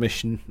his own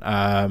admission,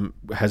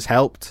 has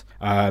helped.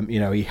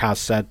 He has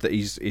said that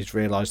he's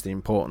realised the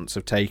importance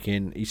of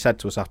taking. He said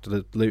to us after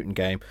the Luton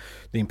game,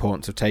 the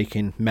importance of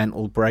taking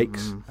mental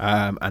breaks.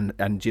 And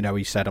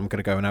he said, I'm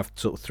going to go and have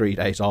sort of 3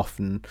 days off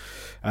and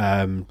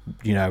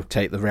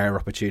take the rare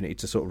opportunity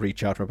to sort of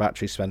recharge my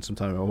battery, spend some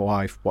time with my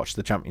wife, watch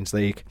the Champions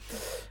League,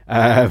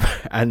 I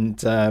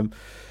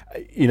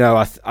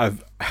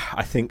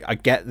think I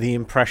get the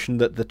impression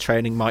that the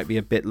training might be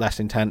a bit less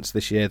intense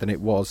this year than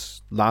it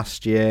was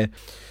last year.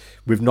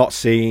 We've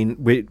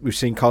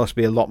seen Carlos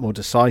be a lot more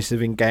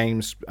decisive in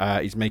games.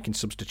 He's making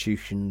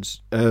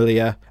substitutions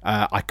earlier.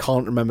 I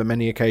can't remember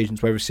many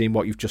occasions where we've seen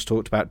what you've just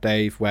talked about,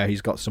 Dave, where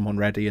he's got someone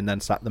ready and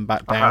then sat them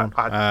back down.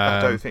 I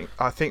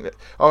think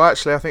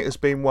there's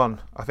been one.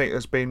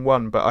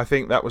 But I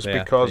think that was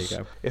because,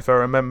 if I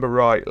remember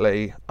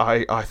rightly,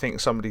 I think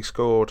somebody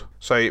scored.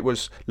 So it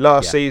was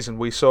last season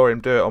we saw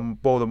him do it on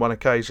more than one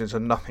occasion,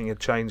 and nothing had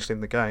changed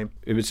in the game.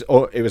 It was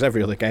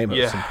every other game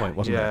at some point,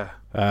 wasn't it?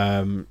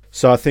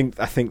 So I think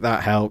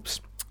that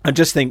helps. I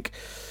just think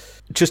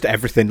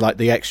everything, like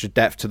the extra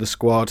depth to the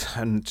squad,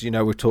 and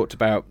we've talked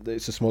about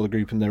it's a smaller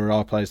group and there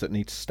are players that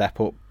need to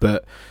step up,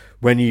 but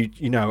when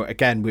you know,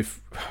 again,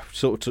 we've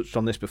sort of touched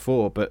on this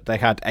before, but they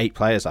had 8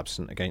 players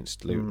absent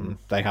against Luton.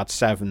 They had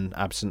 7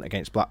 absent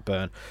against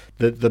Blackburn.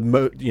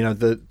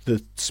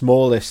 The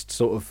smallest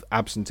sort of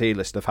absentee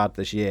list they've had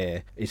this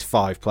year is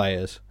 5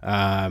 players,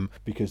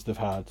 because they've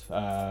had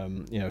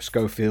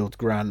Schofield,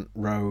 Grant,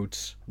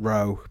 Rhodes,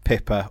 Rowe,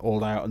 Pippa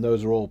all out, and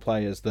those are all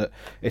players that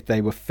if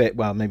they were fit,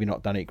 well, maybe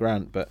not Danny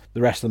Grant, but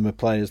the rest of them are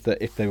players that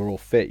if they were all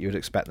fit, you would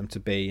expect them to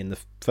be in the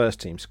first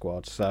team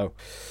squad. So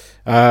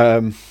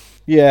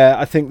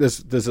I think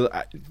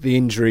the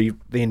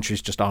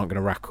injuries just aren't going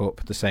to rack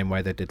up the same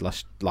way they did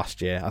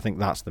last year. I think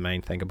that's the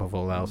main thing above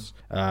all else,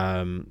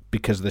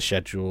 because of the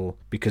schedule,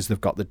 because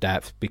they've got the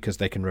depth, because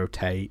they can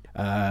rotate,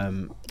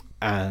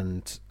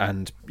 and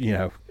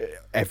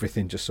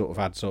everything just sort of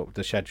adds up.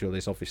 The schedule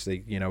is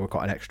obviously, we've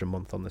got an extra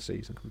month on the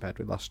season compared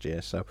with last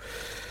year, so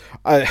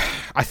I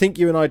think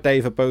you and I,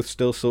 Dave, are both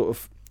still sort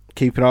of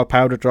keeping our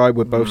powder dry.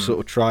 We're both sort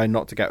of trying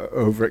not to get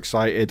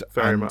overexcited,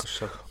 very much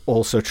so.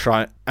 Also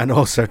trying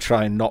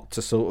not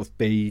to sort of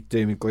be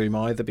doom and gloom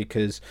either,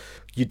 because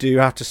you do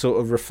have to sort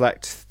of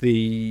reflect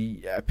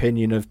the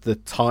opinion of the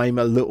time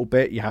a little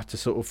bit. You have to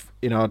sort of,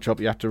 in our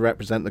job, you have to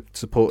represent the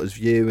supporters'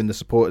 view, and the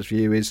supporters'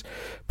 view is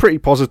pretty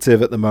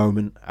positive at the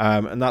moment.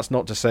 And that's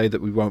not to say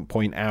that we won't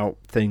point out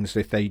things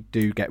if they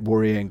do get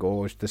worrying,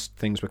 or if there's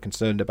things we're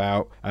concerned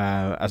about,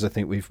 as I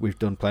think we've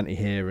done plenty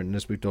here, and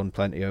as we've done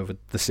plenty over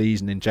the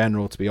season in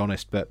general, to be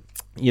honest. But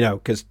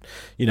because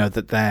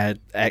that their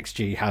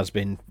XG has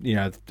been,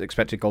 the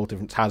expected goal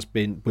difference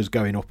was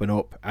going up and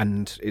up,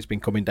 and it's been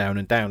coming down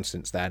and down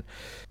since then.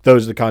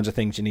 Those are the kinds of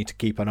things you need to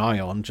keep an eye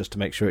on, just to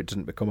make sure it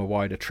doesn't become a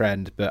wider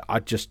trend. But I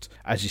just,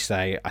 as you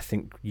say, I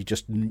think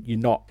you're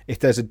not, if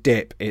there's a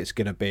dip, it's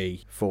going to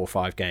be 4 or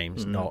 5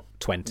 games, not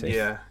 20.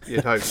 Yeah,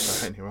 you'd hope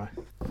so anyway.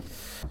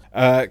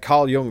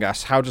 Carl Young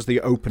asks, how does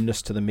the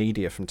openness to the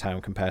media from Town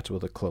compare to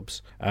other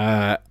clubs?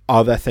 Are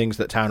there things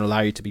that Town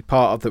allow you to be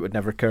part of that would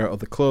never occur at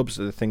other clubs?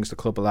 Are there things the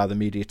club allow the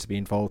media to be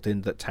involved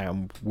in that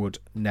Town would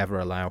never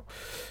allow?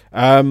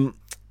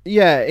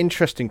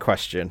 Interesting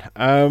question.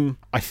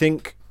 I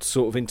think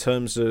sort of in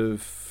terms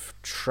of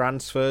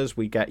transfers,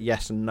 we get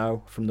yes and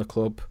no from the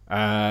club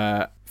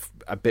a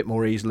bit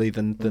more easily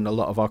than a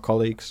lot of our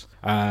colleagues.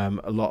 A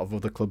lot of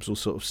other clubs will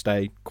sort of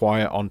stay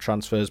quiet on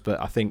transfers, but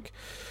I think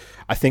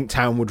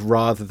Town would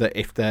rather that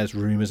if there's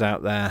rumours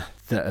out there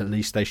that at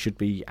least they should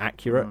be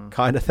accurate,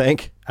 kind of thing.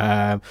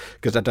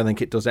 Because I don't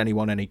think it does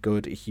anyone any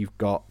good if you've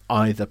got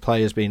either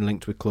players being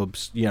linked with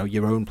clubs,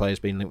 your own players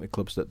being linked with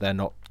clubs that they're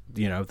not,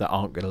 that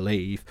aren't going to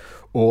leave,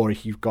 or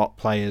if you've got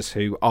players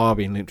who are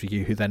being linked with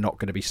you who they're not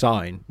going to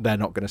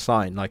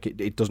sign. Like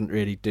it doesn't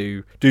really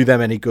do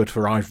them any good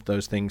for either of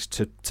those things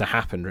to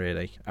happen,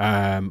 really.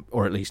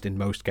 Or at least in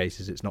most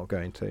cases it's not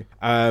going to.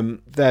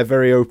 They're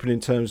very open in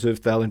terms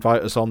of they'll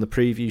invite us on the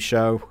preview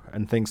show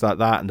and things like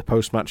that, and the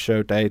post-match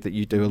show, Dave, that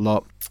you do a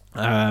lot.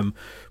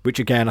 Which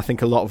again, I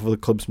think a lot of other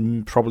clubs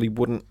probably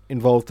wouldn't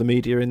involve the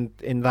media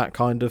in that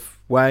kind of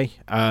way.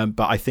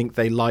 But I think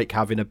they like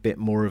having a bit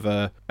more of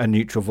a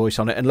neutral voice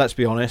on it. And let's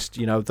be honest,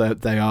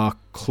 they are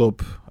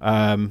club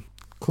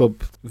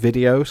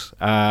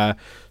videos,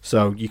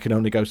 so you can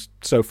only go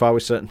so far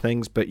with certain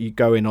things, but you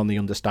go in on the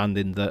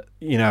understanding that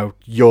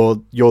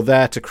you're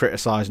there to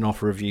criticise and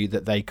offer a view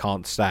that they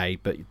can't say,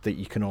 but that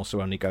you can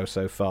also only go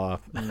so far.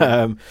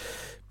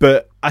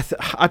 But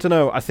I don't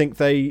know. I think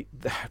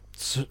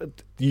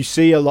you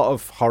see a lot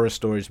of horror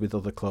stories with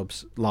other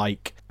clubs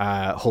like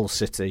Hull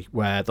City,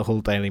 where the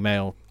Hull Daily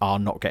Mail are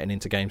not getting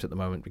into games at the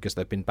moment because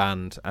they've been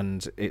banned,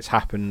 and it's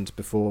happened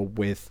before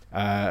with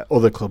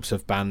other clubs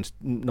have banned,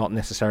 not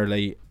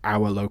necessarily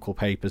our local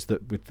papers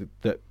that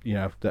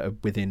are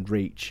within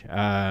Reach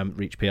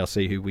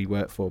PLC, who we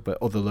work for, but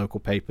other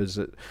local papers.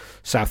 At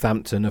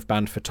Southampton have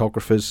banned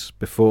photographers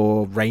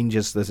before.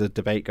 Rangers, there's a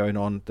debate going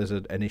on. There's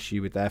an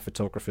issue with their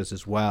photographers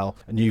as well.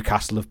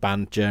 Newcastle have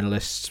banned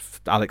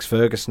journalists. Alex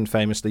Ferguson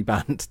famously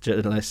banned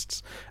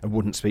journalists and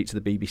wouldn't speak to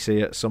the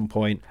BBC at some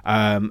point.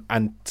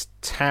 And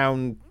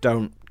Town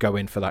don't go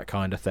in for that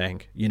kind of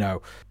thing.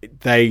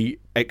 They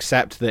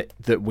accept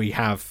that we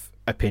have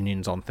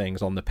opinions on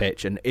things on the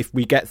pitch, and if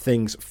we get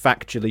things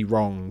factually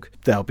wrong,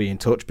 they'll be in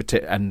touch.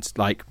 And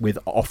like with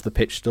off the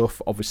pitch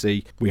stuff,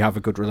 obviously we have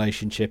a good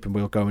relationship, and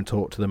we'll go and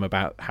talk to them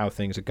about how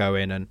things are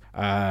going,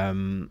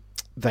 and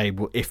they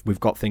will, if we've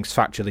got things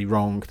factually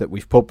wrong that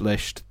we've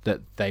published, that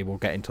they will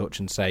get in touch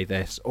and say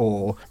this,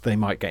 or they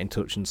might get in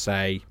touch and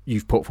say,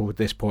 you've put forward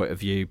this point of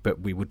view, but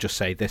we would just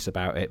say this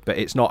about it. But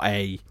it's not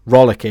a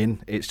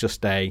rollicking, it's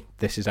just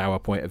this is our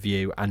point of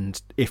view,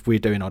 and if we're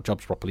doing our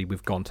jobs properly,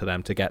 we've gone to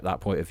them to get that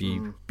point of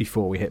view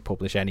before we hit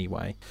publish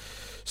anyway.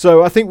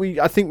 So I think we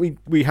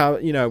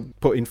have,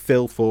 putting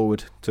Phil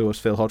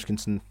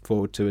Hodgkinson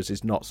forward to us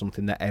is not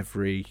something that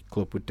every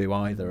club would do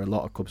either. A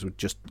lot of clubs would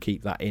just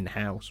keep that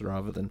in-house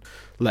rather than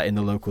letting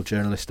the local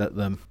journalist at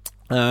them.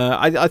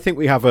 I think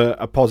we have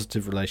a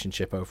positive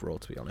relationship overall,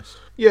 to be honest.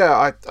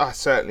 Yeah, I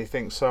certainly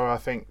think so. I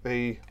think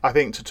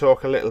to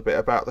talk a little bit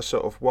about the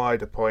sort of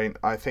wider point,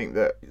 I think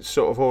that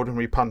sort of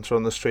ordinary punter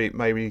on the street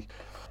maybe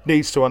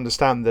needs to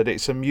understand that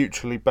it's a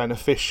mutually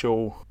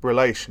beneficial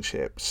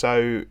relationship.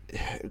 So,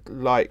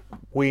 like,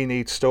 we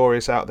need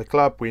stories out of the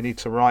club, we need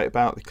to write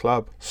about the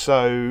club.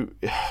 So,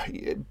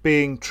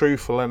 being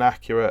truthful and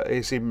accurate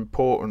is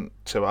important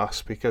to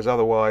us, because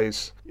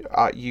otherwise,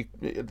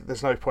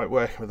 there's no point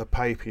working with a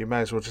paper. You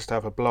may as well just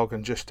have a blog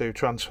and just do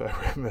transfer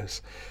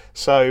rumours.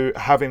 So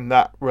having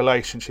that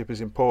relationship is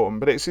important,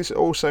 but it's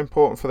also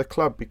important for the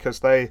club, because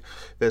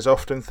there's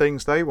often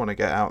things they want to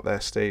get out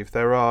there, Steve.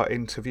 There are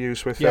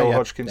interviews with Phil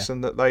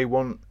Hodgkinson that they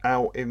want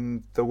out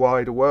in the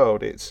wider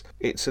world.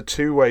 It's a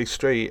two-way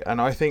street, and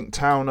I think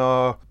Town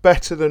are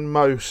better than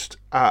most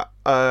at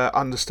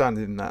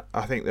understanding that.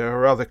 I think there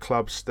are other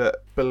clubs that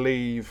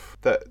believe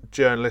that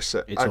journalists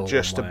are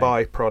just a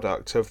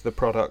byproduct of the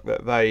product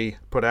that they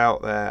put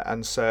out there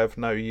and serve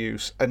no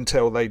use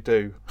until they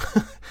do.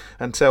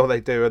 Until they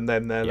do, and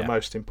then they're the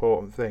most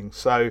important thing.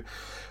 So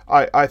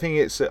I think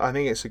it's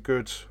a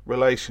good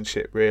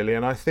relationship, really,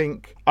 and I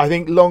think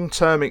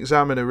long-term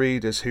Examiner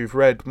readers who've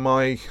read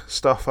my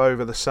stuff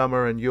over the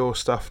summer and your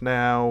stuff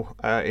now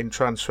in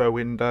transfer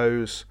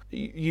windows,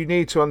 you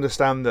need to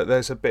understand that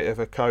there's a bit of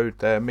a code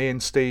there. Me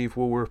and Steve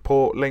will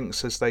report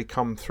links as they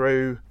come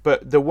through,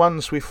 but the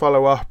ones we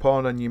follow up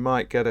on, and you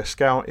might get a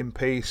scouting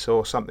piece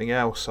or something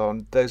else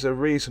on, there's a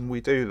reason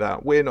we do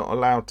that. We're not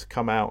allowed to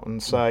come out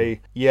and say,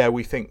 yeah,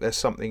 we think there's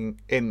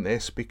something in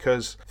this,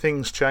 because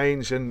things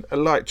change, and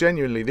like,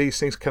 genuinely, these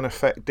things can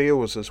affect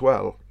deals as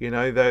well. You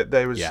know,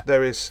 there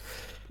is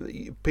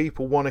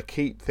people want to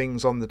keep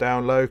things on the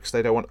down low because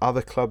they don't want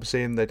other clubs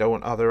in, they don't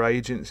want other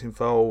agents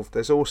involved.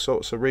 There's all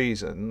sorts of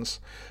reasons,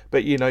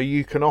 but you know,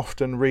 you can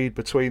often read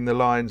between the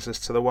lines as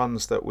to the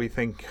ones that we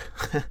think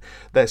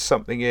there's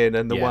something in,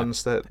 and the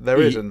ones that there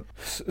isn't.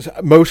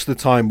 Most of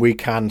the time we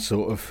can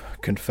sort of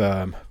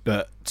confirm,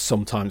 but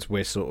sometimes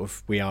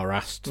we are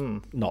asked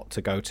not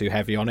to go too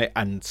heavy on it,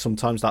 and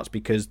sometimes that's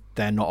because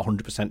they're not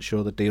 100%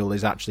 sure the deal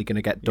is actually going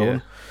to get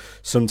done.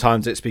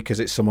 Sometimes it's because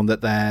it's someone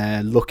that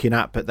they're looking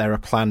at, but they're a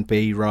plan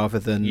B rather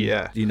than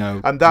you know,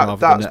 and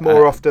that's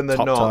more often than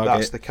not target.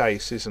 That's the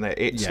case, isn't it?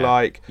 It's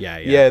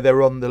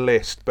they're on the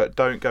list, but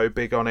don't go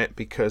big on it,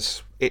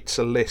 because it's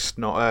a list,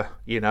 not a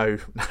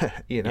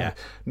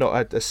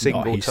not a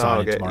single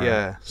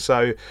target.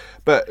 So,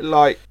 but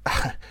like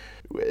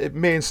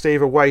me and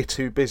Steve are way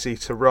too busy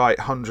to write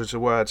hundreds of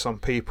words on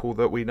people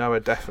that we know are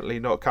definitely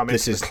not coming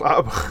to the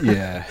club.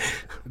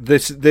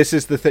 This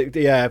is the thing.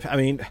 I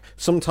mean,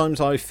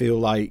 sometimes I feel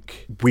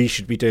like we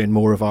should be doing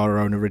more of our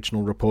own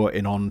original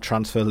reporting on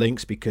transfer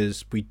links,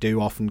 because we do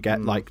often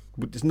get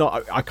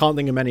I can't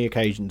think of many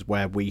occasions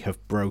where we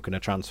have broken a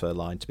transfer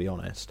line, to be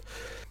honest.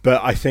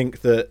 But I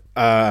think that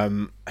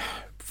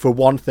for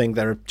one thing,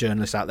 there are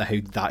journalists out there who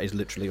that is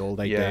literally all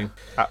they do.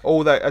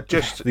 All they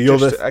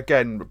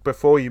again,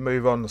 before you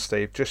move on,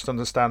 Steve, just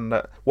understand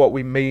that what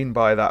we mean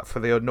by that for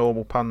the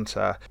normal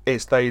punter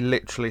is they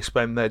literally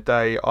spend their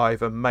day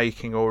either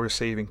making or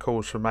receiving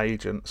calls from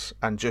agents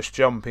and just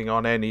jumping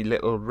on any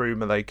little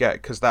rumour they get,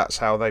 because that's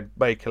how they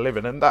make a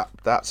living, and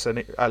that's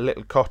a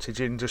little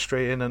cottage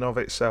industry in and of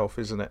itself,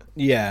 isn't it?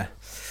 Yeah.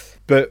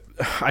 But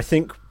I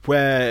think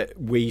where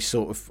we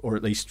sort of, or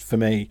at least for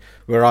me,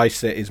 where I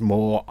sit is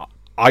more,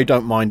 I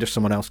don't mind if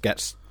someone else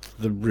gets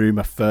the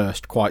rumour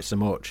first quite so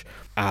much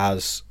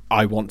as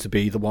I want to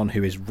be the one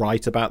who is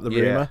right about the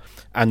rumour.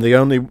 And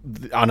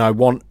I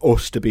want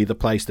us to be the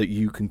place that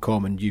you can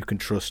come and you can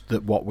trust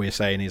that what we're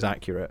saying is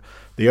accurate.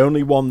 The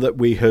only one that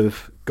we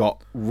have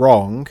got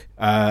wrong,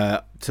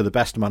 to the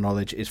best of my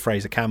knowledge, is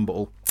Fraser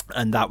Campbell.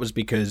 And that was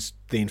because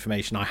the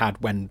information I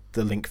had when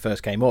the link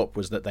first came up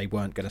was that they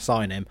weren't going to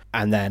sign him,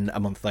 and then a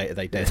month later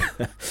they did.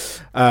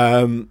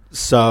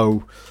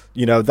 So,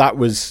 you know, that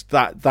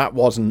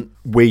wasn't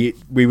we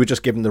were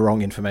just given the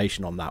wrong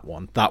information on that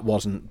one. That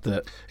wasn't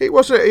that. It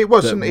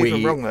wasn't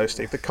even wrong though,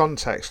 Steve. The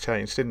context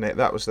changed, didn't it?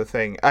 That was the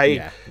thing.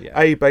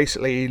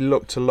 Basically he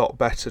looked a lot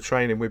better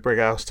training with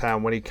Brighouse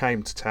Town. When he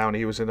came to Town,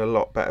 he was in a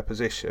lot better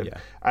position.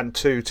 And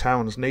two,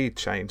 Town's need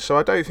changed. So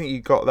I don't think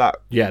you got that.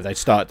 They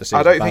started the season.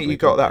 I don't think you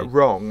got that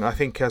wrong. I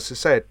think, as I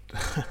said,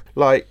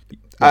 like.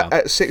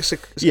 At 6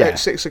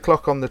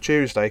 o'clock on the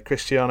Tuesday,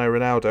 Cristiano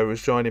Ronaldo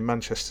was joining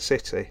Manchester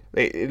City.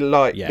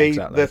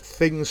 The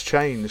things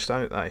change,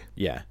 don't they?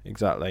 Yeah,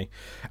 exactly.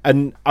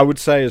 And I would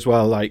say as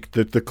well, like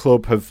the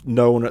club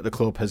no one at the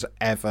club has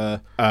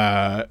ever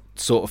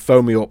sort of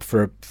phoned me up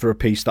for a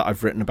piece that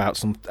I've written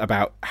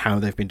about how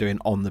they've been doing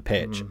on the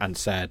pitch and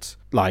said,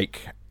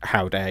 like,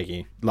 how dare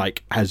you?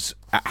 Like,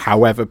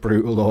 however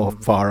brutal or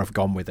far I've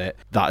gone with it,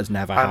 that has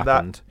never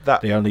happened.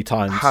 That the only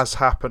time has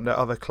happened at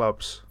other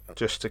clubs.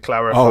 Just to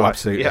clarify. Oh,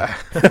 absolutely.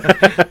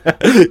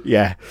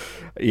 Yeah.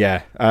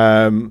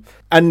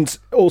 And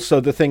also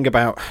the thing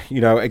about,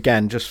 you know,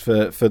 again, just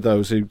for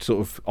those who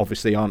sort of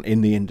obviously aren't in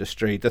the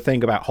industry, the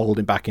thing about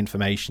holding back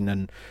information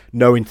and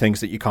knowing things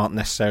that you can't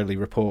necessarily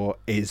report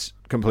is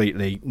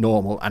completely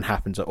normal and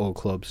happens at all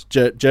clubs.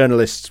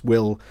 Journalists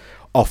will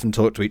often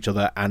talk to each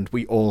other, and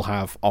we all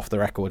have off the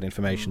record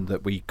information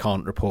that we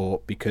can't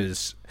report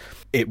because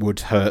it would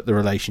hurt the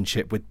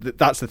relationship with.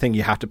 That's the thing,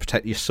 you have to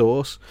protect your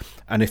source,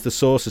 and if the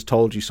source has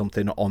told you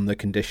something on the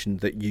condition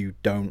that you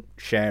don't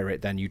share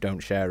it, then you don't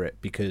share it,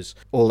 because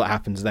all that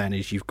happens then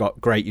is you've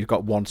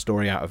got one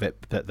story out of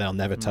it, but they'll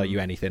never tell you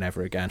anything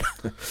ever again.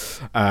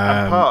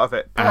 And part of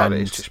it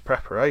is just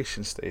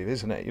preparation, Steve,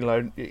 isn't it? You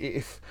know,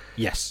 if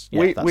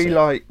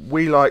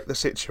we like the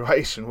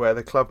situation where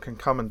the club can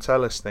come and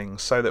tell us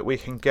things so that we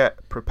can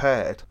get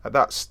prepared.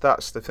 That's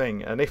the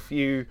thing. And if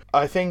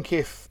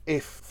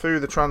through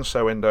the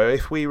transfer window,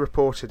 if we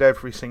reported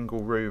every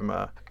single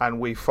rumour and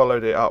we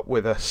followed it up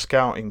with a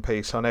scouting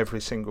piece on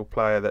every single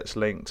player that's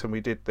linked, and we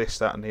did this,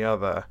 that and the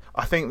other,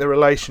 I think the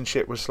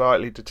relationship would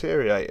slightly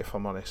deteriorate, if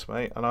I'm honest,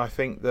 mate. And I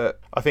think that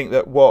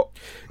what...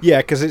 Yeah,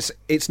 because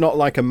it's not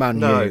like a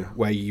Man U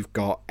where you've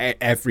got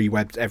every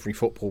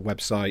football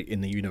website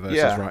in the universe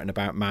is writing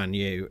about Man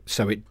U,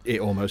 so it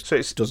almost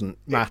doesn't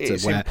matter.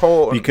 It's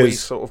important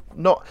because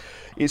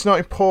it's not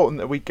important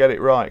that we get it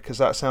right, because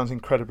that sounds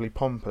incredibly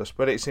pompous,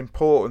 but it's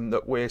important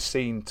that we're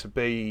seen to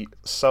be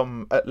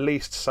at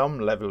least some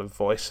level of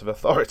voice of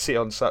authority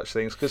on such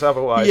things, because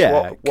otherwise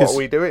what are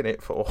we doing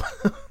it for?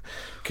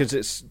 Because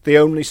it's the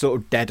only sort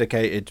of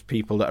dedicated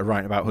people that are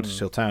writing about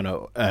Huddersfield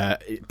Town,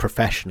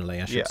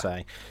 professionally, I should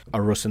say,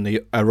 are us and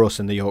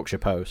the Yorkshire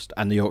Post.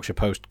 And the Yorkshire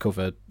Post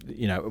cover,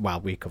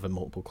 we cover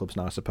multiple clubs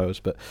now, I suppose,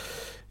 but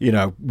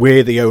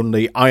we're the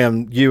only.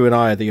 You and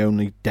I are the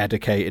only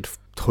dedicated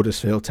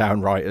Huddersfield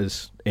Town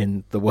writers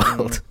in the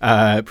world,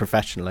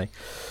 professionally,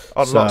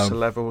 on lots of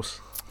levels.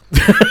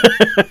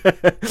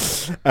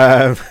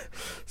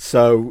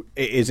 So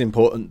it is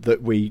important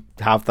that we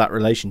have that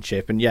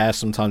relationship, and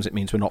sometimes it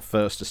means we're not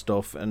first to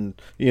stuff, and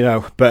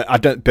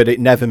but it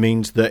never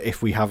means that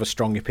if we have a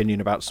strong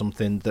opinion about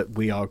something that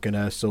we are going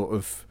to sort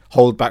of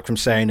hold back from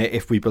saying it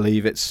if we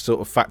believe it's sort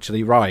of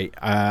factually right.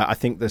 I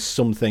think there's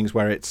some things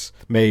where it's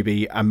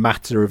maybe a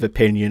matter of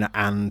opinion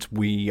and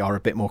we are a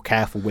bit more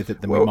careful with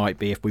it than we might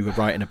be if we were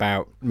writing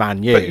about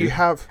Man U.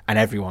 But and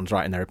everyone's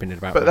writing their opinion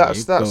about Man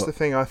U. That's the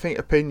thing. I think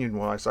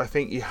opinion-wise, I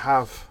think you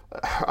have...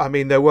 I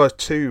mean, there were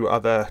 2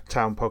 other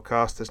Town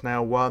podcasts. There's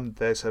now one.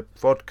 There's a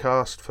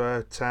vodcast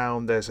for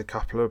Town. There's a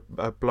couple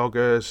of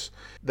bloggers.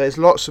 There's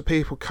lots of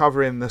people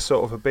covering the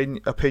sort of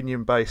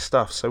opinion-based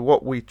stuff. So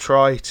what we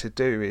try to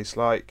do is,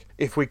 like,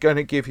 if we're going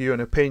to give you an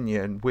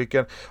opinion,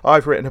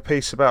 I've written a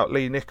piece about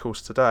Lee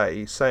Nichols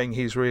today saying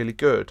he's really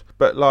good.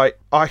 But, like,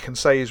 I can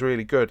say he's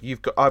really good.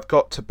 I've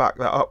got to back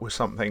that up with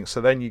something.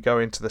 So then you go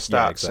into the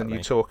stats and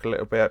you talk a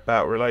little bit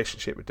about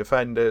relationship with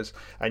defenders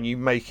and you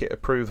make it a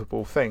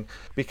provable thing.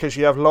 Because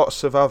you have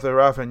lots of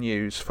other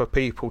avenues for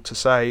people to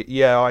say,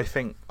 I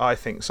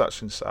think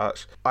such and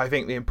such. I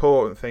think the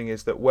important thing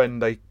is that when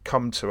they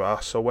come to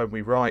us or when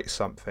we write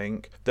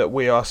something, that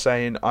we are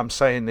saying, I'm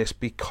saying this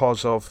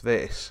because of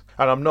this.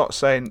 And I'm not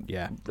saying,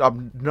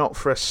 I'm not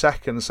for a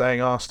second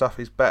saying our stuff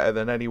is better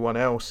than anyone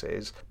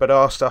else's, but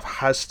our stuff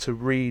has to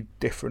read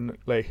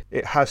differently.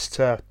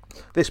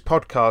 This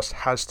podcast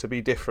has to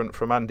be different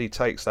from Andy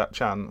Takes That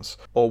Chance,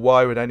 or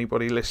why would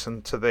anybody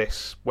listen to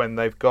this when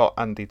they've got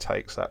Andy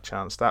Takes That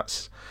Chance?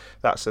 That's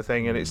the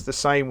thing, and it's the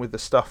same with the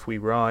stuff we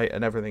write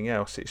and everything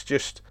else. It's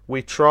just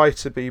we try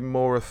to be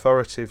more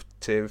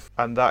authoritative,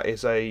 and that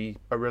is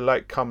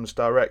comes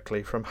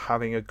directly from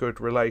having a good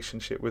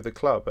relationship with the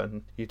club,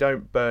 and you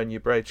don't burn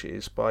your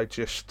bridges by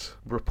just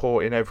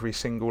reporting every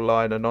single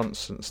line of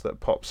nonsense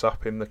that pops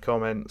up in the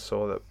comments,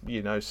 or that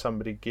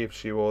somebody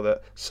gives you, or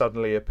that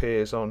suddenly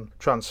appears on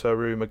Transfer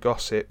Rumour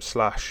Gossip /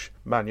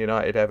 Man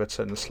United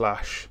Everton /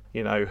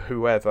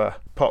 whoever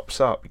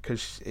pops up,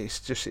 because it's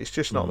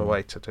just not the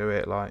way to do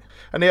it. Like,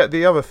 and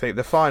the other thing,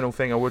 the final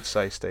thing I would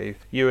say, Steve,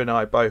 you and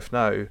I both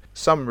know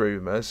some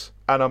rumours,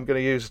 and I'm going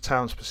to use a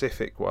Town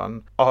specific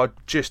one,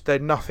 they're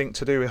nothing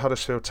to do with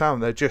Huddersfield Town.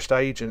 They're just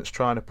agents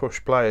trying to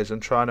push players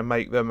and trying to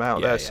make them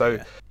out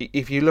there.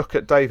 If you look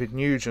at David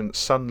Nugent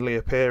suddenly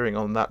appearing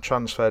on that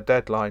transfer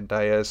deadline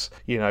day as,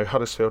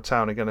 Huddersfield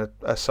Town are going to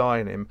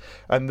assign him,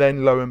 and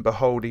then lo and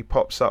behold he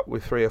pops up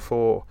with 3 or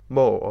 4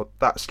 more,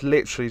 that's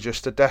literally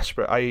just a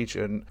desperate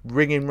agent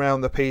ringing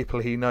round the people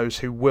he knows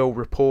who will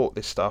report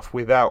this stuff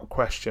without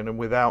question and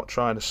without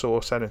trying to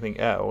source anything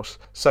else,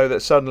 so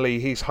that suddenly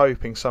he's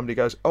hoping somebody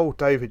goes,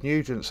 David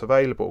Nugent's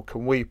available,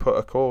 can we put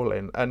a call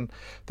in? And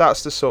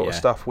that's the sort of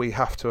stuff we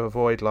have to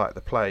avoid like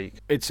the plague.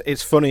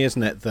 It's funny,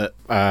 isn't it, that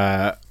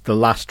the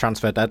last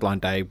transfer deadline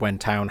day, when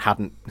Town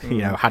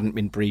hadn't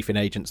been briefing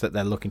agents that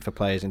they're looking for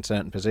players in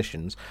certain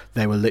positions,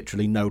 there were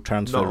literally no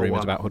transfer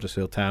rumours about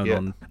Huddersfield Town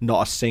on,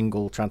 not a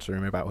single transfer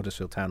rumour about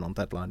Huddersfield Town on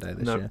deadline day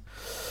this year.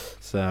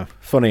 So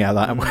funny how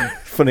that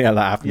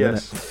happened, isn't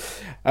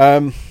it?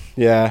 And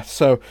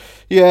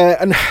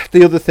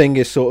the other thing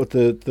is sort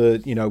of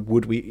the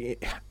would we,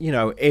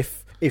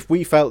 if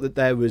we felt that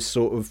there was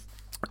sort of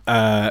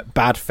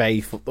bad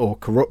faith or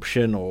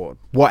corruption or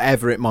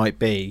whatever it might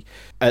be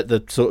at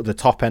the sort of the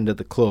top end of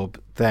the club,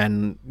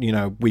 then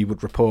we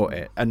would report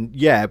it. And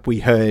we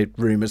heard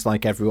rumours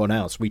like everyone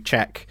else. We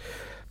check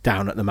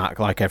down at the Mac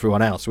like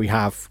everyone else. We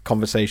have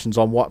conversations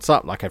on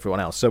WhatsApp like everyone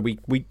else. So we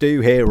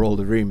do hear all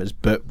the rumours,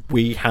 but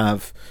we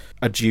have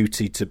a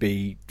duty to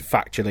be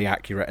factually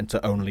accurate and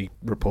to only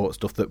report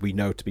stuff that we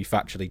know to be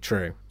factually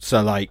true.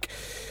 So, like,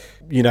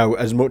 you know,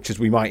 as much as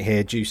we might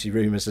hear juicy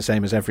rumours the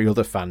same as every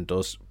other fan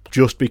does,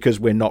 just because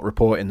we're not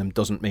reporting them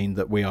doesn't mean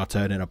that we are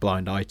turning a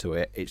blind eye to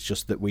it. It's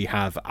just that we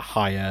have a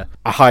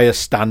higher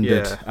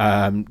standard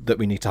that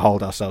we need to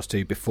hold ourselves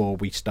to before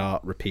we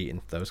start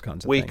repeating those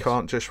kinds of things. We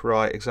can't just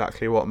write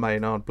exactly what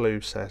Maynard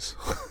Blue says.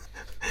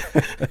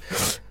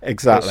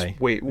 Exactly.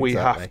 We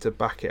have to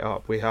back it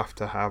up. We have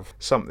to have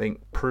something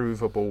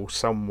provable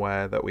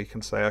somewhere that we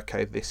can say,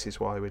 okay, this is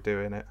why we're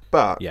doing it.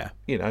 But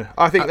you know,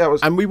 I think that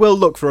was, and we will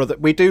look for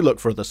we do look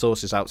for other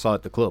sources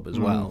outside the club as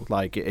well.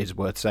 Like, it is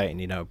worth saying,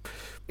 you know,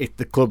 if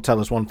the club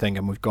tell us one thing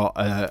and we've got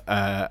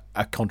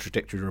a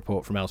contradictory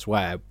report from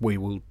elsewhere, we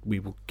will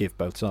give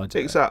both sides.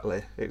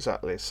 Exactly.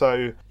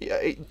 So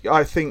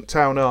I think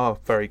Town are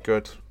very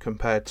good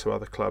compared to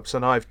other clubs,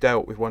 and I've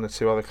dealt with one or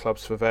two other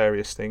clubs for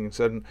various things,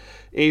 and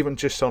even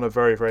just on a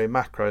very, very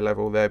macro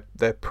level,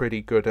 they're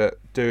pretty good at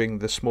doing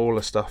the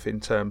smaller stuff in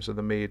terms of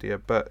the media.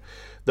 But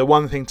the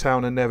one thing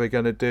Town are never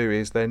going to do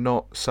is they're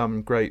not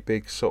some great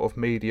big sort of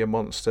media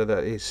monster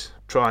that is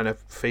trying to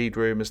feed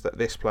rumours that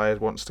this player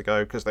wants to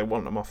go because they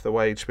want them off the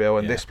wage bill,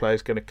 and this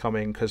player's going to come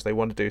in because they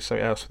want to do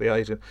something else for the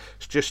agent.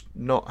 It's just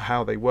not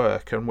how they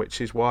work, and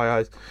which is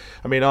why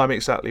I mean, I'm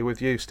exactly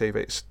with you, Steve.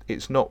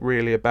 It's not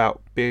really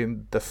about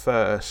being the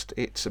first.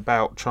 It's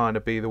about trying to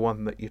be the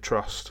one that you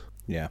trust.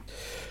 Yeah.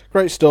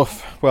 Great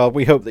stuff. Well,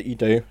 we hope that you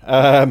do.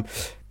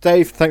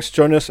 Dave, thanks for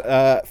joining us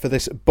for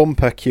this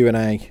bumper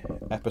Q&A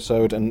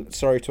episode, and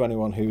sorry to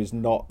anyone who is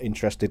not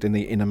interested in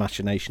the inner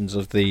machinations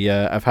of the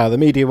of how the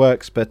media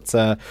works, but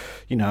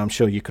you know, I'm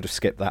sure you could have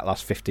skipped that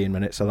last 15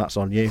 minutes, so that's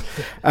on you.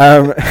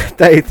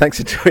 Dave, thanks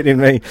for joining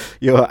me.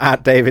 You're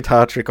at David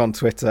Hartrick on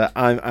Twitter.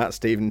 I'm at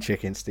Stephen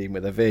Chicken, Steve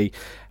with a V.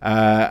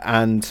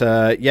 And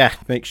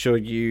make sure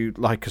you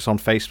like us on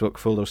Facebook,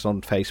 follow us on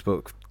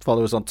Facebook,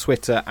 follow us on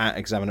Twitter at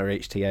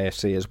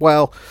ExaminerHTAFC as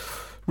well.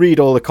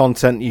 Read all the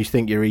content you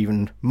think you're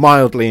even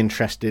mildly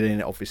interested in.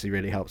 It obviously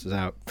really helps us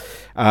out.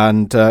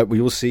 And we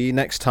will see you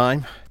next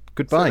time.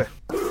 Goodbye.